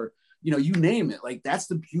Terrell, or, you know, you name it. Like, that's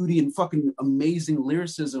the beauty and fucking amazing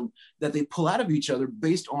lyricism that they pull out of each other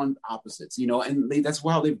based on opposites, you know, and that's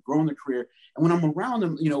how they've grown their career. And when I'm around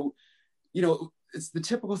them, you know, it's the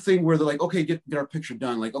typical thing where they're like, okay, get our picture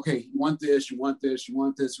done. Like, okay, you want this, you want this, you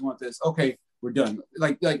want this, you want this. Okay, we're done.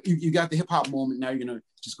 Like you got the hip hop moment. Now you're gonna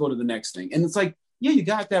just go to the next thing. And it's like, yeah, you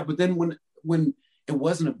got that. But then when it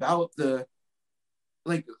wasn't about the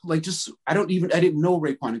just I didn't know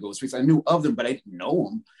Raekwon and Ghostface. I knew of them, but I didn't know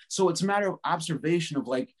them. So it's a matter of observation of,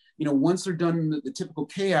 like, you know, once they're done the typical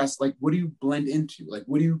chaos, like, what do you blend into? Like,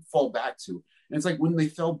 what do you fall back to? And it's like when they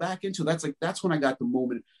fell back into, that's when I got the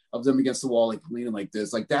moment of them against the wall, like leaning like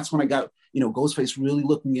this. Like, that's when I got, you know, Ghostface really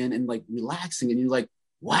looking in and like relaxing, and you're like,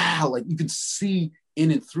 wow, like you could see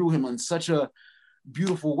in and through him on such a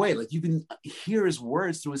beautiful way. Like, you can hear his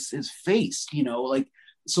words through his face, you know, like,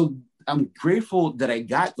 so I'm grateful that I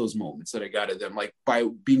got those moments that I got of them, like, by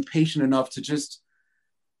being patient enough to just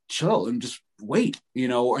chill and just wait, you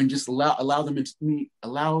know, and just allow them into me,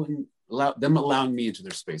 allowing me into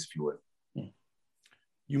their space, if you would.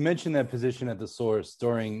 You mentioned that position at the Source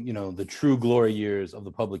during, you know, the true glory years of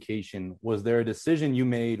the publication. Was there a decision you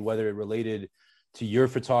made, whether it related to your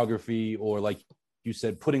photography or, like you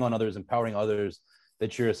said, putting on others, empowering others,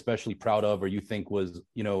 that you're especially proud of, or you think was,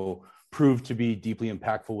 you know, proved to be deeply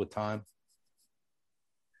impactful with time?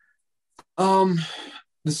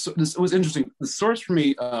 This was interesting. The Source for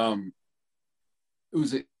me, it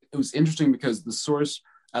was interesting because the Source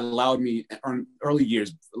allowed me in early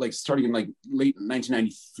years, like starting in like late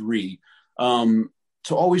 1993,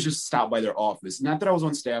 to always just stop by their office. Not that I was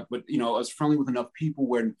on staff, but, you know, I was friendly with enough people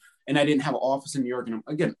and I didn't have an office in New York, and I'm,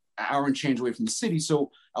 again, an hour and change away from the city. So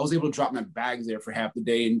I was able to drop my bags there for half the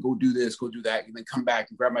day and go do this, go do that, and then come back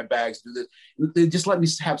and grab my bags, do this. They just let me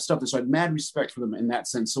have stuff there. So I had mad respect for them in that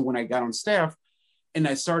sense. So when I got on staff and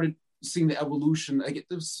I started seeing the evolution,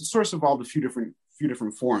 the Source evolved a few different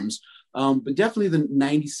forms, but definitely the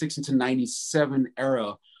 96 into 97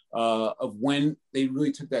 era of when they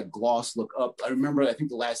really took that gloss look up. I remember, I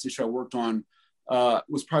think the last issue I worked on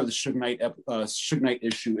was probably the Suge Knight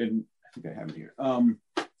issue, and I think I have it here.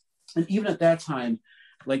 And even at that time,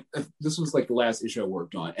 like, this was like the last issue I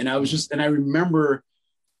worked on, and I remember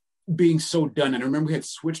being so done. And I remember we had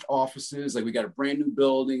switched offices, like we got a brand new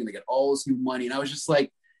building and they got all this new money, and I was just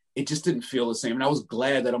like, it just didn't feel the same. And I was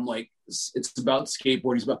glad that I'm like, it's about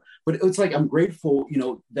skateboarding, but it's like, I'm grateful, you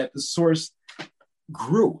know, that the Source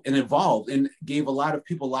grew and evolved and gave a lot of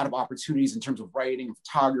people a lot of opportunities in terms of writing and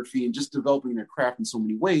photography and just developing their craft in so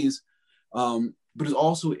many ways. But it's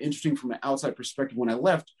also interesting from an outside perspective when I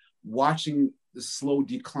left, watching the slow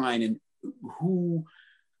decline and who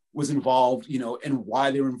was involved, you know, and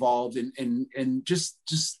why they were involved, and just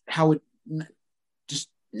how it just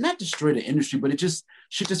not destroyed the industry, but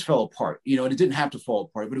shit just fell apart, you know. And it didn't have to fall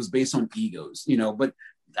apart, but it was based on egos, you know. But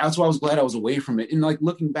that's why I was glad I was away from it. And like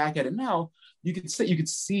looking back at it now, you could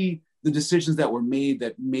see the decisions that were made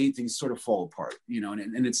that made things sort of fall apart, you know.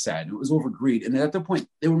 And it's sad. It was over greed, and at that point,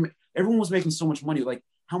 everyone was making so much money. Like,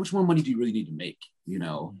 how much more money do you really need to make, you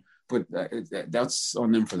know? But that's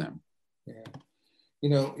on them for them. Yeah. You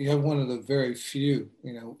know, you have one of the very few,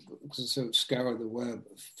 you know, so scour the web,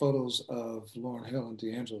 photos of Lauryn Hill and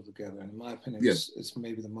D'Angelo together. And in my opinion, yes, it's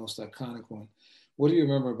maybe the most iconic one. What do you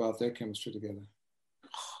remember about their chemistry together?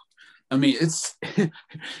 I mean, it's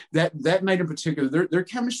that night in particular, their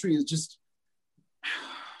chemistry is just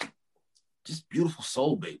beautiful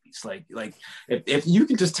soul babies. Like if you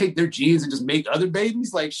can just take their genes and just make other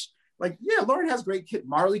babies, like yeah, Lauryn has great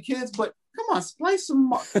Marley kids, but come on, splice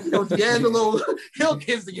some, you know, D'Angelo Hill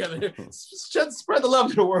kids together. Spread the love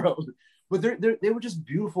to the world. But they were just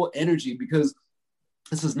beautiful energy, because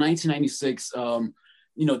this is 1996.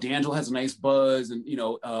 You know, D'Angelo has a nice buzz, and you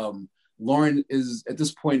know, Lauryn is at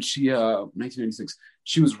this point. 1996.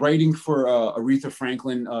 She was writing for Aretha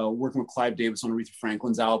Franklin, working with Clive Davis on Aretha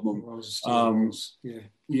Franklin's album.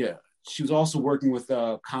 Yeah. She was also working with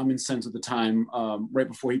Common Sense at the time, right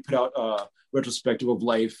before he put out Retrospective of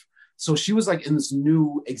Life. So she was like in this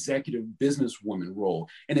new executive businesswoman role,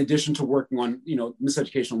 in addition to working on,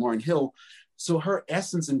 Miseducation of Lauryn Hill. So her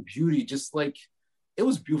essence and beauty, just like, it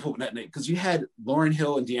was beautiful that night, because you had Lauryn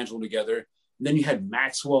Hill and D'Angelo together, and then you had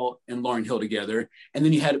Maxwell and Lauryn Hill together, and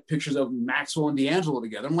then you had pictures of Maxwell and D'Angelo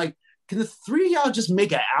together. I'm like, can the three of y'all just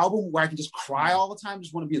make an album where I can just cry all the time,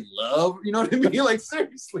 just want to be in love? You know what I mean? Like,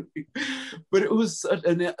 seriously. But it was,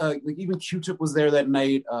 like, even Q-Tip was there that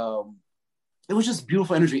night. It was just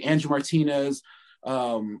beautiful energy. Angie Martinez.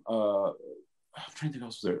 I'm trying to think who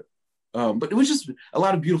else was there. But it was just a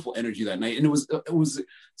lot of beautiful energy that night. And it was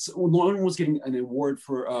so Lauren was getting an award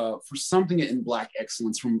for something in Black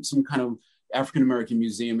excellence from some kind of African-American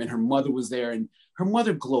museum. And her mother was there, and her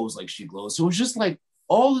mother glows like she glows. So it was just like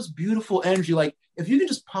all this beautiful energy. Like, if you could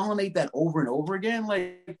just pollinate that over and over again,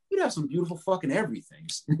 like, you'd have some beautiful fucking everything,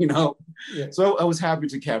 Yeah. So I was happy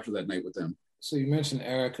to capture that night with them. So you mentioned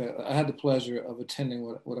Erykah. I had the pleasure of attending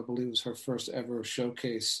what I believe was her first ever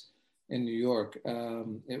showcase in New York.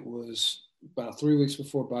 It was about 3 weeks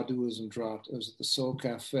before Baduizm dropped. It was at the Soul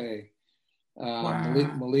Cafe. Wow.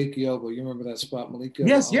 Malik Yoba, you remember that spot? Malik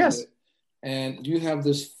Yoba. Yes. And you have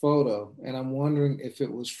this photo, and I'm wondering if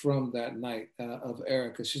it was from that night of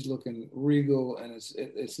Erykah. She's looking regal, and it's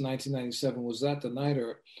 1997. Was that the night,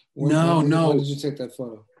 or no? When did you take that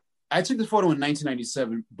photo? I took the photo in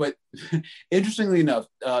 1997, but interestingly enough,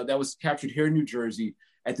 that was captured here in New Jersey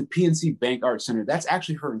at the PNC Bank Art Center. That's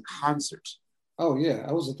actually her in concert. Oh yeah,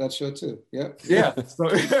 I was at that show too. Yep. Yeah. So,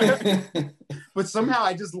 but somehow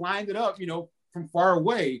I just lined it up, from far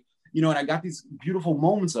away, and I got these beautiful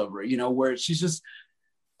moments of her, where she's just,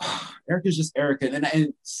 Erykah's just Erykah.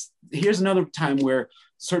 And here's another time where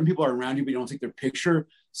certain people are around you, but you don't take their picture.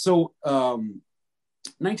 So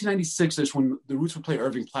 1996-ish, when the Roots would play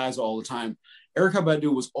Irving Plaza all the time, Erykah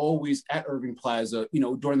Badu was always at Irving Plaza,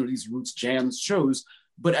 during these Roots jams shows.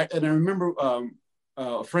 But I remember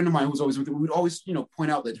a friend of mine who was always with her, we would always, headdress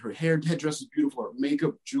out that her headdress was beautiful, her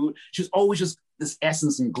makeup, jewelry. She was always just this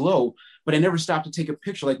essence and glow. But I never stopped to take a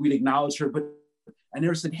picture. Like, we'd acknowledge her, but I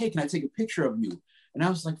never said, "Hey, can I take a picture of you?" And I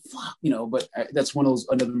was like, "Fuck," But that's one of those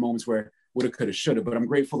another moments where woulda, coulda, shoulda. But I'm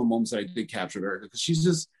grateful the moments that I did capture her, because she's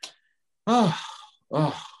just, yeah.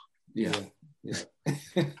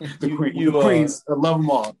 The Queens, I love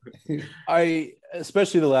them all. I,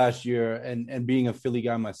 especially the last year, and being a Philly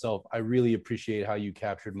guy myself, I really appreciate how you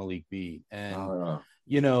captured Malik B. And,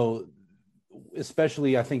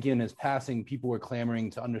 especially I think in his passing, people were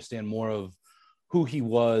clamoring to understand more of who he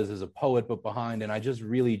was as a poet, but behind. And I just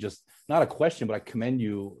really not a question, but I commend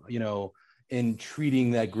you, in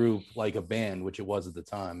treating that group like a band, which it was at the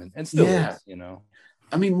time, and still is,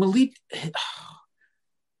 I mean, Malik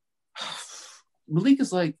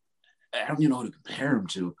is like, I don't even know who to compare him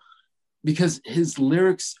to, because his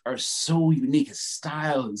lyrics are so unique. His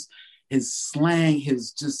style, his slang,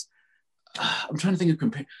 his just, I'm trying to think of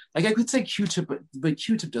compare. Like, I could say Q-Tip, but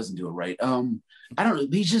Q-Tip doesn't do it right. I don't know.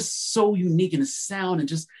 He's just so unique in his sound and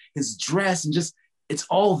just his dress, and just, it's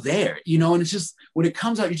all there, and it's just, when it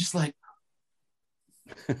comes out, you're just like,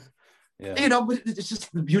 yeah. But it's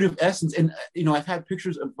just the beauty of essence. And, I've had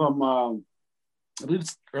pictures of, I believe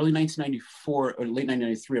it's early 1994 or late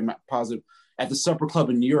 1993, I'm not positive, at the Supper Club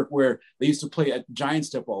in New York, where they used to play at Giant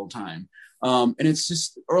Step all the time. And it's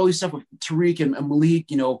just early stuff with Tariq and Malik.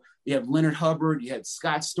 You have Leonard Hubbard, you had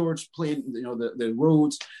Scott Storch playing, the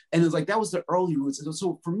Rhodes. And it's like, that was the early roots. And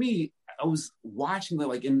so for me, I was watching them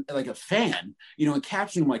like a fan, and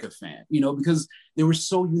capturing them like a fan, because they were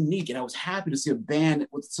so unique. And I was happy to see a band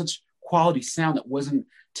with such quality sound that wasn't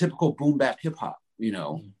typical boom bap hip hop,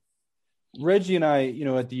 Reggie and I,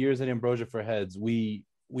 at the years at Ambrosia for Heads, we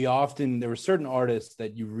often, there were certain artists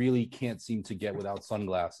that you really can't seem to get without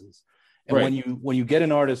sunglasses. And right. when you get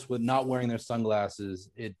an artist with not wearing their sunglasses,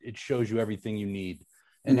 it shows you everything you need.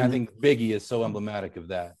 And I think Biggie is so emblematic of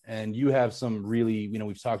that. And you have some really,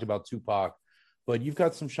 we've talked about Tupac, but you've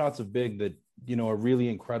got some shots of Big that, are really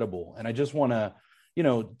incredible. And I just want to,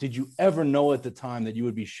 did you ever know at the time that you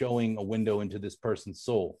would be showing a window into this person's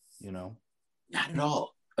soul, Not at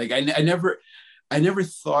all. Like, I never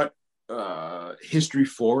thought history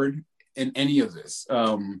forward in any of this,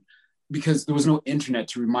 because there was no internet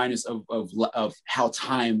to remind us of how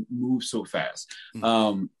time moves so fast.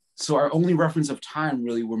 So our only reference of time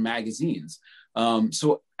really were magazines.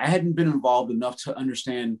 So I hadn't been involved enough to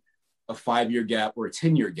understand a 5-year gap or a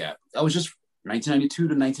 10-year gap. I was just 1992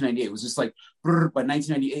 to 1998. It was just like, by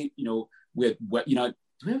 1998, with what,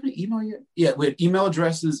 do we have an email yet? Yeah, we had email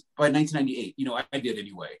addresses by 1998. I did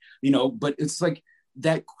anyway, but it's like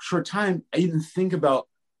that short time, I didn't think about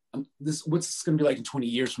what's this going to be like in 20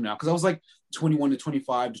 years from now? Because I was like 21 to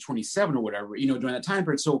 25 to 27 or whatever, during that time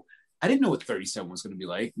period. So I didn't know what 37 was going to be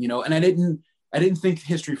like, you know, and I didn't think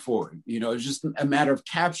history forward, you know. It's just a matter of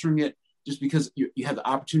capturing it, just because you have the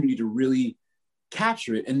opportunity to really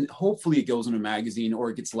capture it, and hopefully it goes in a magazine or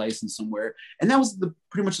it gets licensed somewhere. And that was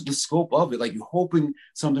pretty much the scope of it. Like, you're hoping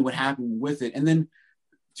something would happen with it, and then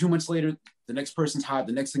 2 months later, the next person's hot,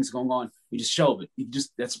 the next thing's going on, you just shelve it.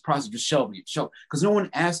 That's the process, just shelve it, because no one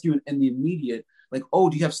asks you in the immediate, like, oh,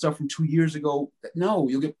 do you have stuff from 2 years ago? No,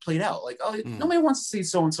 you'll get played out. Like, oh, nobody wants to see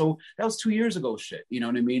so-and-so. That was 2 years ago shit. You know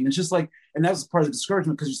what I mean? It's just like, and that's part of the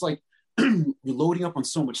discouragement, because it's like, you're loading up on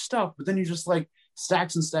so much stuff, but then you're just like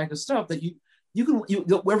stacks and stacks of stuff that you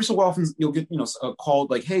every so often you'll get, you know, called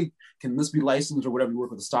like, hey, can this be licensed or whatever? You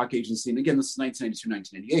work with a stock agency. And again, this is 1992,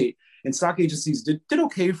 1998. And stock agencies did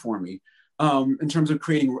okay for me in terms of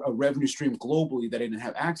creating a revenue stream globally that I didn't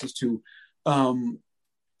have access to.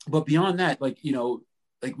 But beyond that, like, you know,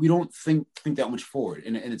 like, we don't think that much forward,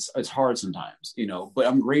 and it's hard sometimes, you know. But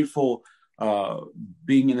I'm grateful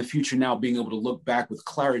being in the future now, being able to look back with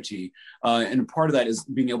clarity, and part of that is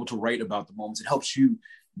being able to write about the moments. It helps you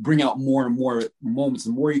bring out more and more moments.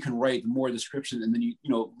 The more you can write, the more description, and then you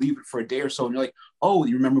know, leave it for a day or so, and you're like, oh,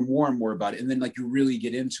 you remember more and more about it, and then like you really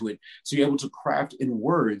get into it. So you're able to craft in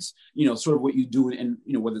words, you know, sort of what you do, and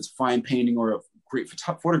you know, whether it's fine painting or a great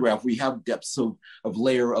photograph, we have depths of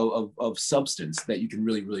layer of substance that you can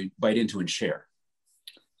really bite into and share.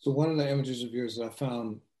 So one of the images of yours that I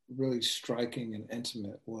found really striking and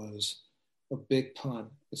intimate was a big pun.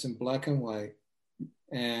 It's in black and white,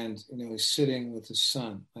 and you know, he's sitting with his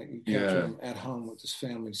son. Like, you capture him at home with his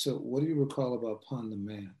family. So what do you recall about Pun the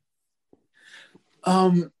man?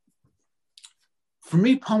 For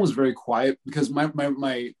me, Pun was very quiet, because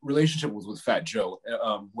my relationship was with Fat Joe,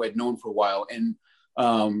 who I'd known for a while. And,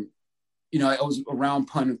 you know, I was around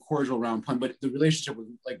Pun and cordial around Pun, but the relationship was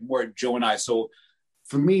like more Joe and I. So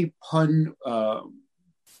for me, Pun,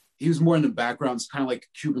 he was more in the background. It's kind of like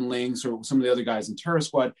Cuban Links or some of the other guys in Terror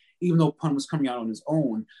Squad, even though Pun was coming out on his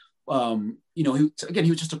own. You know, he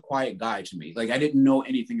was just a quiet guy to me. Like, I didn't know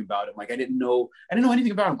anything about him. Like, I didn't know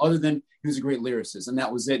anything about him other than he was a great lyricist, and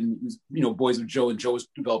that was it. And he was, you know, Boys with Joe, and Joe was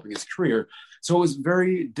developing his career. So it was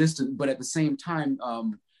very distant, but at the same time,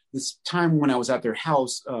 this time when I was at their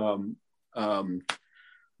house, what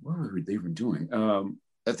were they even doing?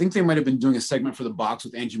 I think they might have been doing a segment for The Box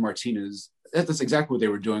with Angie Martinez. That's exactly what they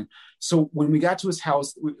were doing. So when we got to his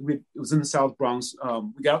house, it was in the South Bronx.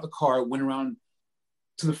 We got out the car, went around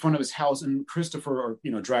to the front of his house, and Christopher, or,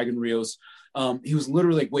 you know, Dragon Rios, he was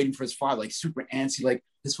literally like waiting for his father, like super antsy. Like,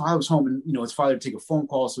 his father was home, and, you know, his father to take a phone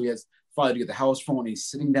call. So he has father to get the house phone, and he's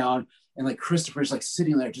sitting down, and like Christopher's like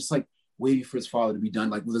sitting there, just like waiting for his father to be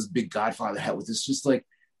done, like with his big Godfather hat, with this, just like,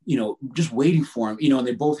 you know, just waiting for him, you know. And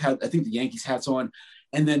they both had, I think, the Yankees hats on.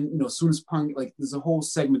 And then, you know, as soon as Pun, like, there's a whole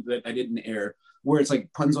segment that I didn't air where it's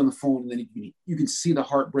like Pun's on the phone, and then you can see the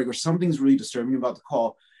heartbreak, or something's really disturbing about the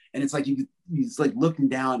call. And it's like, he's like looking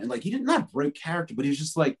down, and like, he did not break character, but he was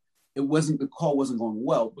just like, the call wasn't going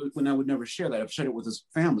well. But when I would never share that, I've shared it with his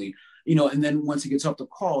family, you know. And then once he gets off the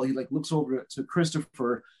call, he like looks over to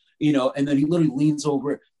Christopher, you know, and then he literally leans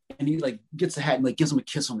over, and he like gets the hat and like gives him a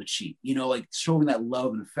kiss on the cheek, you know, like showing that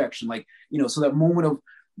love and affection, like, you know. So that moment of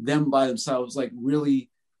them by themselves, like really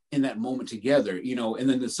in that moment together, you know. And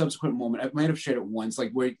then the subsequent moment, I might have shared it once,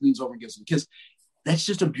 like where he leans over and gives him a kiss. That's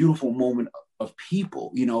just a beautiful moment of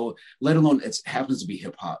people, you know, let alone it happens to be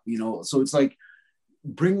hip hop, you know. So it's like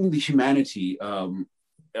bringing the humanity, the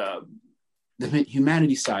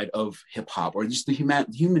humanity side of hip hop, or just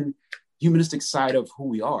the humanistic side of who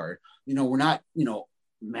we are. You know, we're not, you know,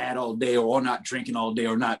 mad all day, or not drinking all day,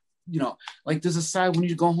 or not, you know, like there's a side when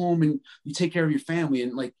you go home and you take care of your family,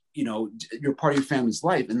 and like, you know, you're part of your family's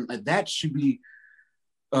life, and like, that should be.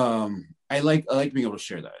 I like being able to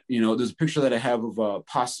share that. You know, there's a picture that I have of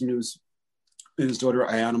Posthumous and his daughter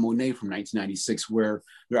Ayana Monet from 1996, where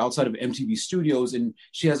they're outside of MTV Studios, and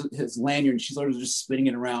she has his lanyard, and she's literally just spinning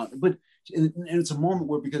it around. But and it's a moment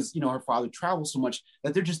where, because, you know, her father travels so much,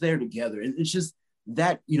 that they're just there together, and it's just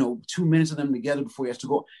that, you know, 2 minutes of them together before he has to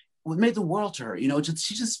go, what made the world to her. You know,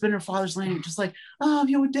 she just spin her father's lanyard, just like, oh, I'm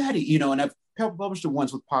here with daddy, you know. And I've published it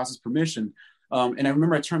once with Pos's permission. And I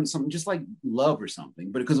remember I termed something just like love or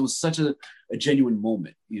something, but because it was such a genuine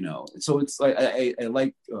moment, you know. So it's like I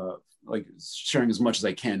like sharing as much as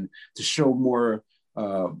I can to show more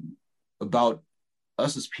about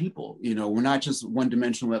us as people. You know, we're not just one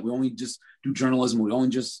dimensional, that we only just do journalism, we only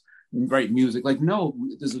just write music. Like, no,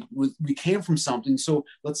 we came from something, so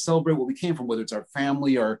let's celebrate what we came from, whether it's our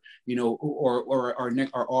family, or, you know, or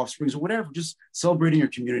our offsprings, or whatever. Just celebrating your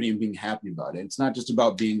community and being happy about it. It's not just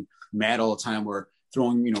about being mad all the time, or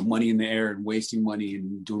throwing, you know, money in the air and wasting money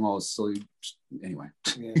and doing all this silly, anyway,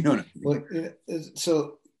 Yeah. you know what I mean? Well,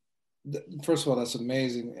 so first of all, that's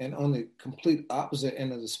amazing. And on the complete opposite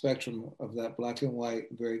end of the spectrum of that black and white,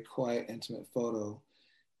 very quiet, intimate photo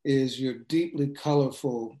is your deeply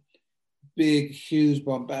colorful, big, huge,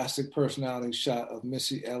 bombastic personality shot of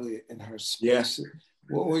Missy Elliott in her space. Yeah.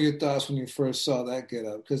 What were your thoughts when you first saw that get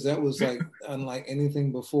up? Because that was like unlike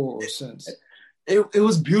anything before or since. It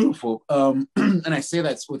was beautiful. And I say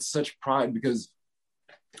that with such pride because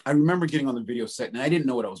I remember getting on the video set and I didn't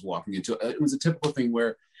know what I was walking into. It was a typical thing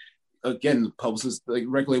where, again, publicists, like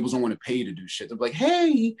record labels don't want to pay you to do shit. They're like,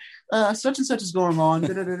 hey, such and such is going on,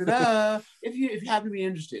 if you happen to be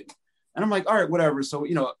interested. And I'm like, all right, whatever. So,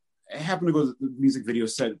 you know, I happen to go to the music video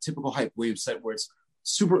set, typical Hype Williams set where it's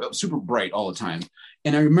super, super bright all the time.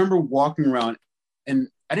 And I remember walking around and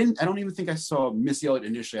I don't even think I saw Missy Elliott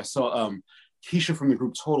initially. I saw Keisha from the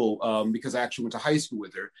group Total because I actually went to high school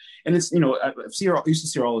with her. And it's, you know, I used to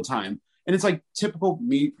see her all the time. And it's like typical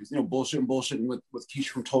me, you know, bullshitting with Keisha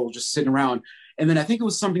from Total, just sitting around. And then I think it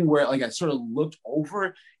was something where like I sort of looked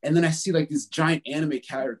over and then I see like this giant anime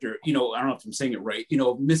character, you know, I don't know if I'm saying it right, you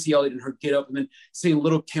know, Missy Elliott in her get up and then seeing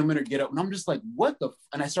Little Kim in her get up. And I'm just like, what the?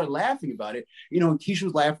 And I started laughing about it, you know, and Keisha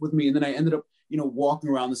was laughing with me. And then I ended up, you know, walking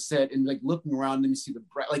around the set and like looking around and then you see the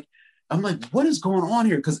bright, like, I'm like, what is going on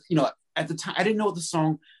here? Because, you know, at the time, I didn't know the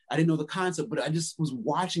song, I didn't know the concept, but I just was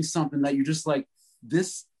watching something that you're just like,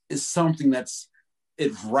 this is something that's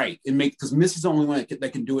it's right. It makes because Missy's the only one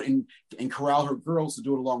that can do it and corral her girls to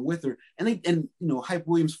do it along with her. And you know, Hype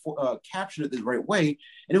Williams captured it the right way.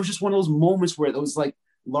 And it was just one of those moments where it was like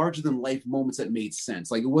larger than life moments that made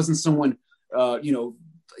sense. Like it wasn't someone you know,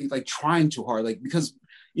 like trying too hard, like because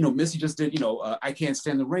you know, Missy just did, you know, I Can't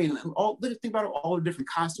Stand the Rain, and all think about it, all the different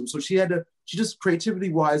costumes. So she just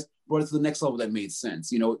creativity wise brought it to the next level that made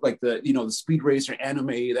sense. You know, like the Speed Racer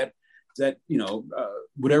anime that you know,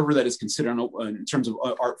 whatever that is considered in terms of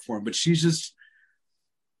art form. But she's just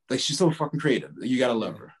like she's so fucking creative. You gotta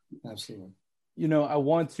love her. Absolutely. You know, I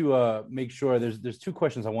want to make sure there's two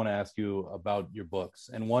questions I want to ask you about your books,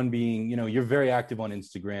 and one being, you know, you're very active on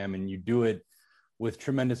Instagram and you do it with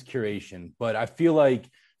tremendous curation, but I feel like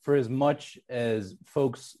for as much as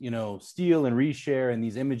folks, you know, steal and reshare and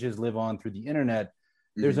these images live on through the internet,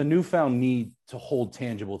 there's a newfound need to hold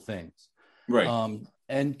tangible things. Right.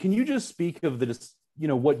 And can you just speak of this, you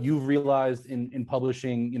know, what you've realized in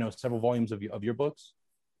publishing, you know, several volumes of your books?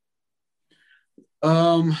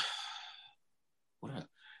 What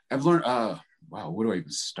I've learned, wow, where do I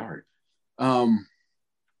even start? I'm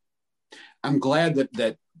glad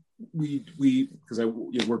that we because I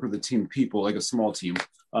work with a team of people, like a small team,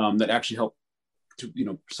 that actually help to, you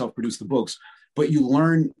know, self-produce the books, but you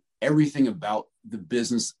learn everything about the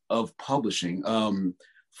business of publishing,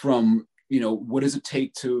 from, you know, what does it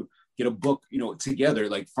take to get a book, you know, together,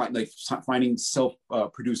 like finding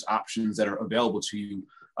self-produced options that are available to you,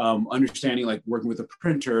 understanding like working with a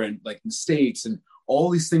printer and like mistakes and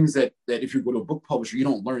all these things that if you go to a book publisher, you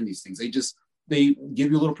don't learn these things. They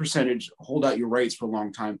give you a little percentage, hold out your rights for a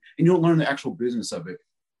long time, and you don't learn the actual business of it.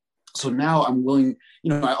 So now I'm willing, you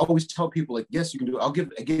know, I always tell people like, yes, you can do it.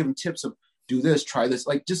 I give them tips of do this, try this,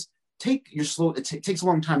 like just take your slow, it takes a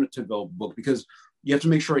long time to develop a book because you have to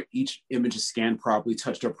make sure each image is scanned properly,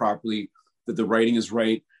 touched up properly, that the writing is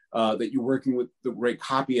right, that you're working with the right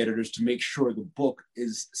copy editors to make sure the book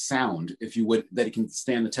is sound, if you would, that it can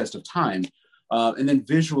stand the test of time. And then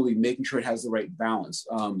visually making sure it has the right balance.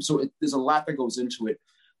 So there's a lot that goes into it.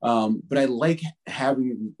 But I like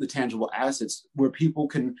having the tangible assets where people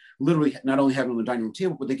can literally not only have it on the dining room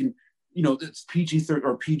table, but they can, you know, it's PG-13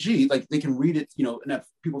 or PG, like they can read it, you know, and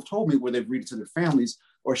people have told me where they've read it to their families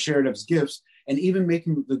or shared it as gifts. And even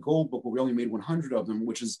making the gold book where we only made 100 of them,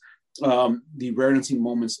 which is the Rare and Unseen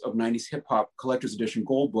Moments of 90s Hip Hop Collector's Edition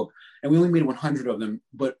gold book. And we only made 100 of them,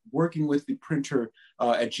 but working with the printer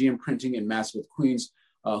at GM Printing in Massillon, Queens,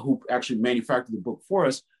 who actually manufactured the book for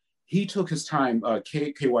us, he took his time.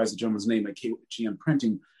 KY is the gentleman's name at GM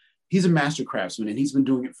Printing. He's a master craftsman and he's been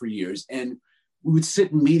doing it for years. And we would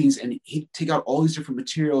sit in meetings and he'd take out all these different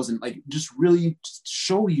materials and like just really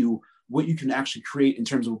show you what you can actually create in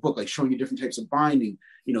terms of a book, like showing you different types of binding,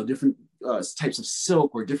 you know, different types of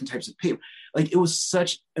silk or different types of paper. Like it was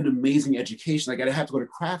such an amazing education. Like I have to go to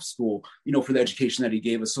craft school, you know, for the education that he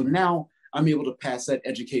gave us. So now I'm able to pass that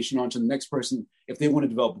education on to the next person if they want to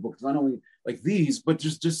develop a book, not only like these, but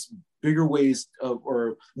just bigger ways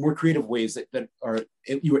or more creative ways that are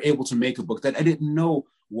you were able to make a book that I didn't know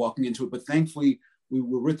walking into it. But thankfully, we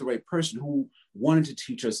were with the right person who wanted to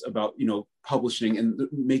teach us about, you know, publishing and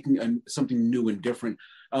making something new and different.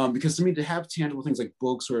 Because to me, to have tangible things like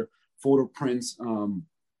books or photo prints,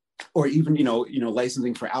 or even,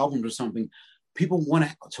 licensing for albums or something, people want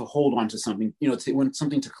to hold on to something, to want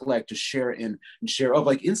something to collect, to share and share of.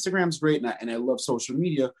 Like Instagram's great, and I love social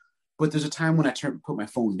media, but there's a time when I put my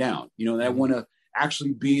phone down, and I want to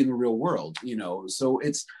actually be in the real world, So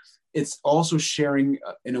it's also sharing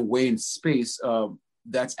in a way in space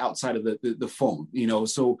that's outside of the phone,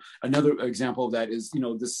 So another example of that is,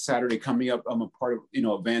 this Saturday coming up, I'm a part of,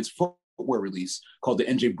 a Vans footwear release called the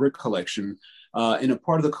NJ Brick Collection. And a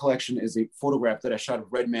part of the collection is a photograph that I shot of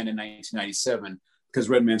Redman in 1997, because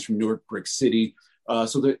Redman's from Newark, Brick City.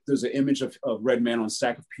 So there's an image of Redman on a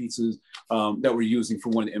stack of pizzas that we're using for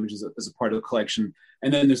one of the images as a part of the collection.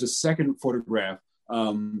 And then there's a second photograph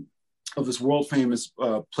of this world famous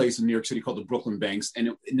place in New York City called the Brooklyn Banks.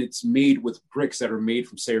 And it's made with bricks that are made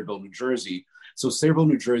from Sayreville, New Jersey. So Sayreville,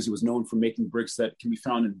 New Jersey was known for making bricks that can be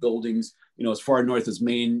found in buildings, as far north as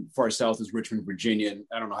Maine, far south as Richmond, Virginia, and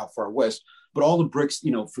I don't know how far west. But all the bricks,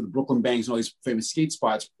 for the Brooklyn Banks and all these famous skate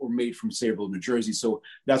spots were made from Sayreville, New Jersey. So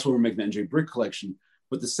that's where we're making the NJ Brick Collection.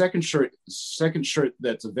 But the second shirt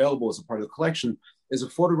that's available as a part of the collection is a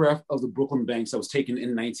photograph of the Brooklyn Banks that was taken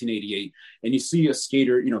in 1988. And you see a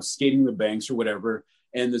skater, skating the banks or whatever.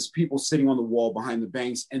 And there's people sitting on the wall behind the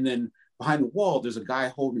banks. And then behind the wall, there's a guy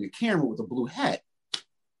holding a camera with a blue hat.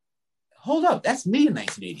 Hold up, that's me in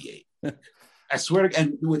 1988. I swear to,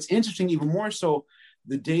 and what's interesting even more so,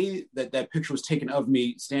 the day that picture was taken of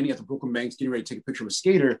me standing at the Brooklyn Banks, getting ready to take a picture of a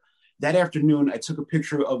skater, that afternoon, I took a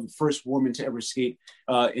picture of the first woman to ever skate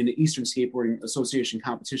in the Eastern Skateboarding Association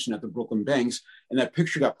competition at the Brooklyn Banks. And that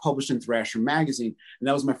picture got published in Thrasher magazine. And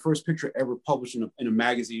that was my first picture ever published in a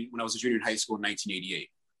magazine when I was a junior in high school in 1988.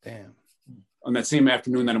 Damn. On that same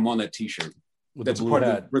afternoon that I'm on that t-shirt. That's a part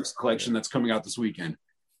of the Bricks collection that's coming out this weekend.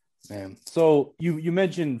 Man. So you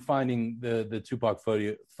mentioned finding the Tupac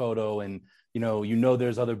photo and,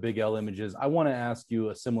 there's other Big L images. I want to ask you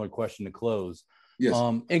a similar question to close. Yes.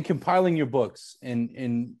 In compiling your books and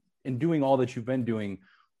in doing all that you've been doing,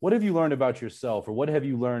 what have you learned about yourself, or what have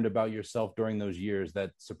you learned about yourself during those years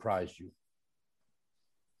that surprised you?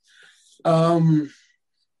 Actually,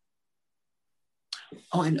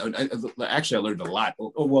 I learned a lot.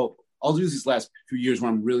 Well, I'll use these last few years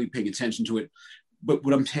when I'm really paying attention to it. But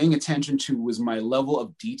what I'm paying attention to was my level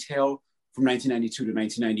of detail from 1992 to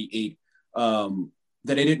 1998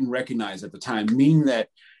 that I didn't recognize at the time, meaning that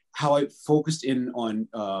how I focused in on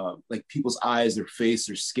like people's eyes, their face,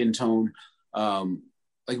 their skin tone,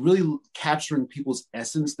 like really capturing people's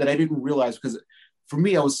essence that I didn't realize, because for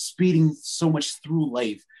me, I was speeding so much through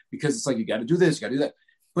life because it's like, you got to do this, you got to do that.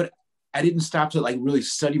 But I didn't stop to like really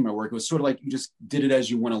study my work. It was sort of like you just did it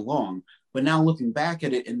as you went along. But now looking back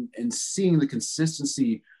at it and seeing the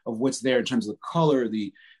consistency of what's there in terms of the color,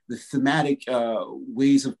 the thematic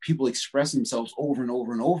ways of people expressing themselves over and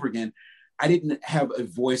over and over again, I didn't have a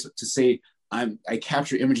voice to say, I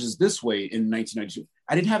capture images this way in 1992.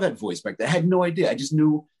 I didn't have that voice back then. I had no idea. I just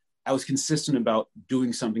knew I was consistent about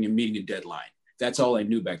doing something and meeting a deadline. That's all I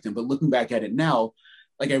knew back then. But looking back at it now,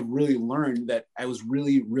 like I really learned that I was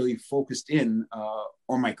really, really focused in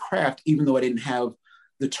on my craft, even though I didn't have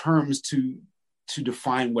the terms to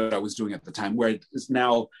define what I was doing at the time, where it's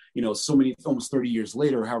now, so many, almost 30 years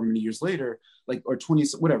later, however many years later, like, or 20,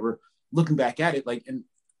 whatever, looking back at it, like, and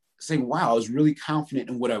saying, wow, I was really confident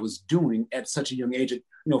in what I was doing at such a young age,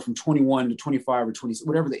 from 21 to 25 or 20,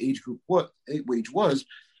 whatever the age was,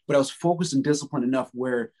 but I was focused and disciplined enough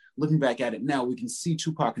where looking back at it now, we can see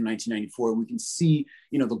Tupac in 1994. We can see,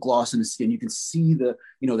 the gloss in his skin. You can see the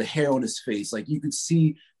hair on his face. Like you could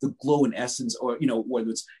see the glow in essence, or, whether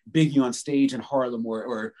it's Biggie on stage in Harlem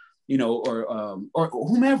or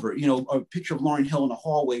whomever, a picture of Lauryn Hill in the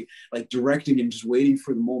hallway, like directing and just waiting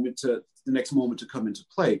for the next moment to come into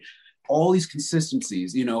play. All these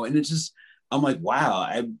consistencies, and it's just, I'm like, wow,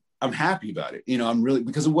 I'm happy about it. I'm really,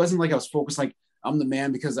 because it wasn't like I was focused, like I'm the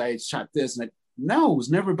man because I shot this. And no, it was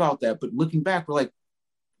never about that. But looking back, we're like,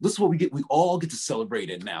 this is what we get. We all get to celebrate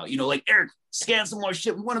it now. Like, Eric, scan some more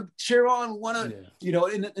shit. We want to cheer on. We want to,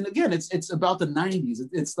 and again, it's about the 90s.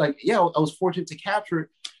 It's like, yeah, I was fortunate to capture it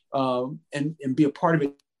and be a part of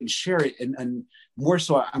it and share it. And more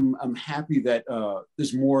so, I'm happy that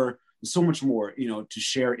there's so much more, to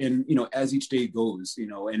share in, as each day goes,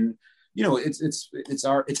 and, it's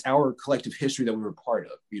our collective history that we were part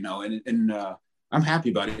of, and I'm happy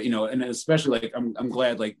about it, and especially like I'm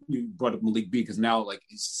glad like you brought up Malik B, because now like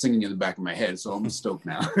he's singing in the back of my head, so I'm stoked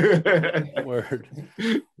now. Word.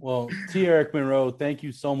 Well, T. Eric Monroe, thank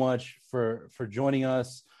you so much for joining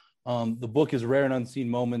us. The book is Rare and Unseen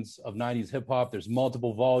Moments of 90s Hip Hop. There's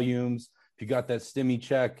multiple volumes. If you got that stimmy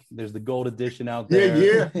check, there's the gold edition out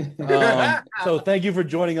there. So thank you for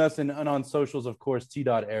joining us, and on socials, of course,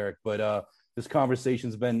 T.Eric. But this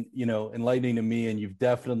conversation's been, enlightening to me, and you've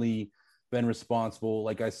definitely been responsible,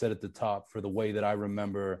 like I said at the top, for the way that I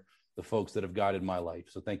remember the folks that have guided my life.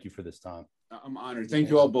 So thank you for this time. I'm honored. Thank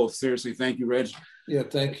you all both. Seriously, thank you, Reg. Yeah,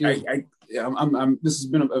 thank you. This has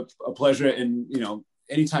been a pleasure, and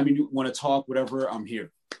anytime you want to talk, whatever, I'm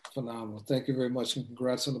here. Phenomenal. Thank you very much, and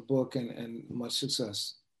congrats on the book, and much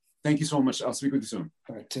success. Thank you so much. I'll speak with you soon.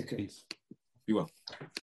 All right, take care. Peace. Be well.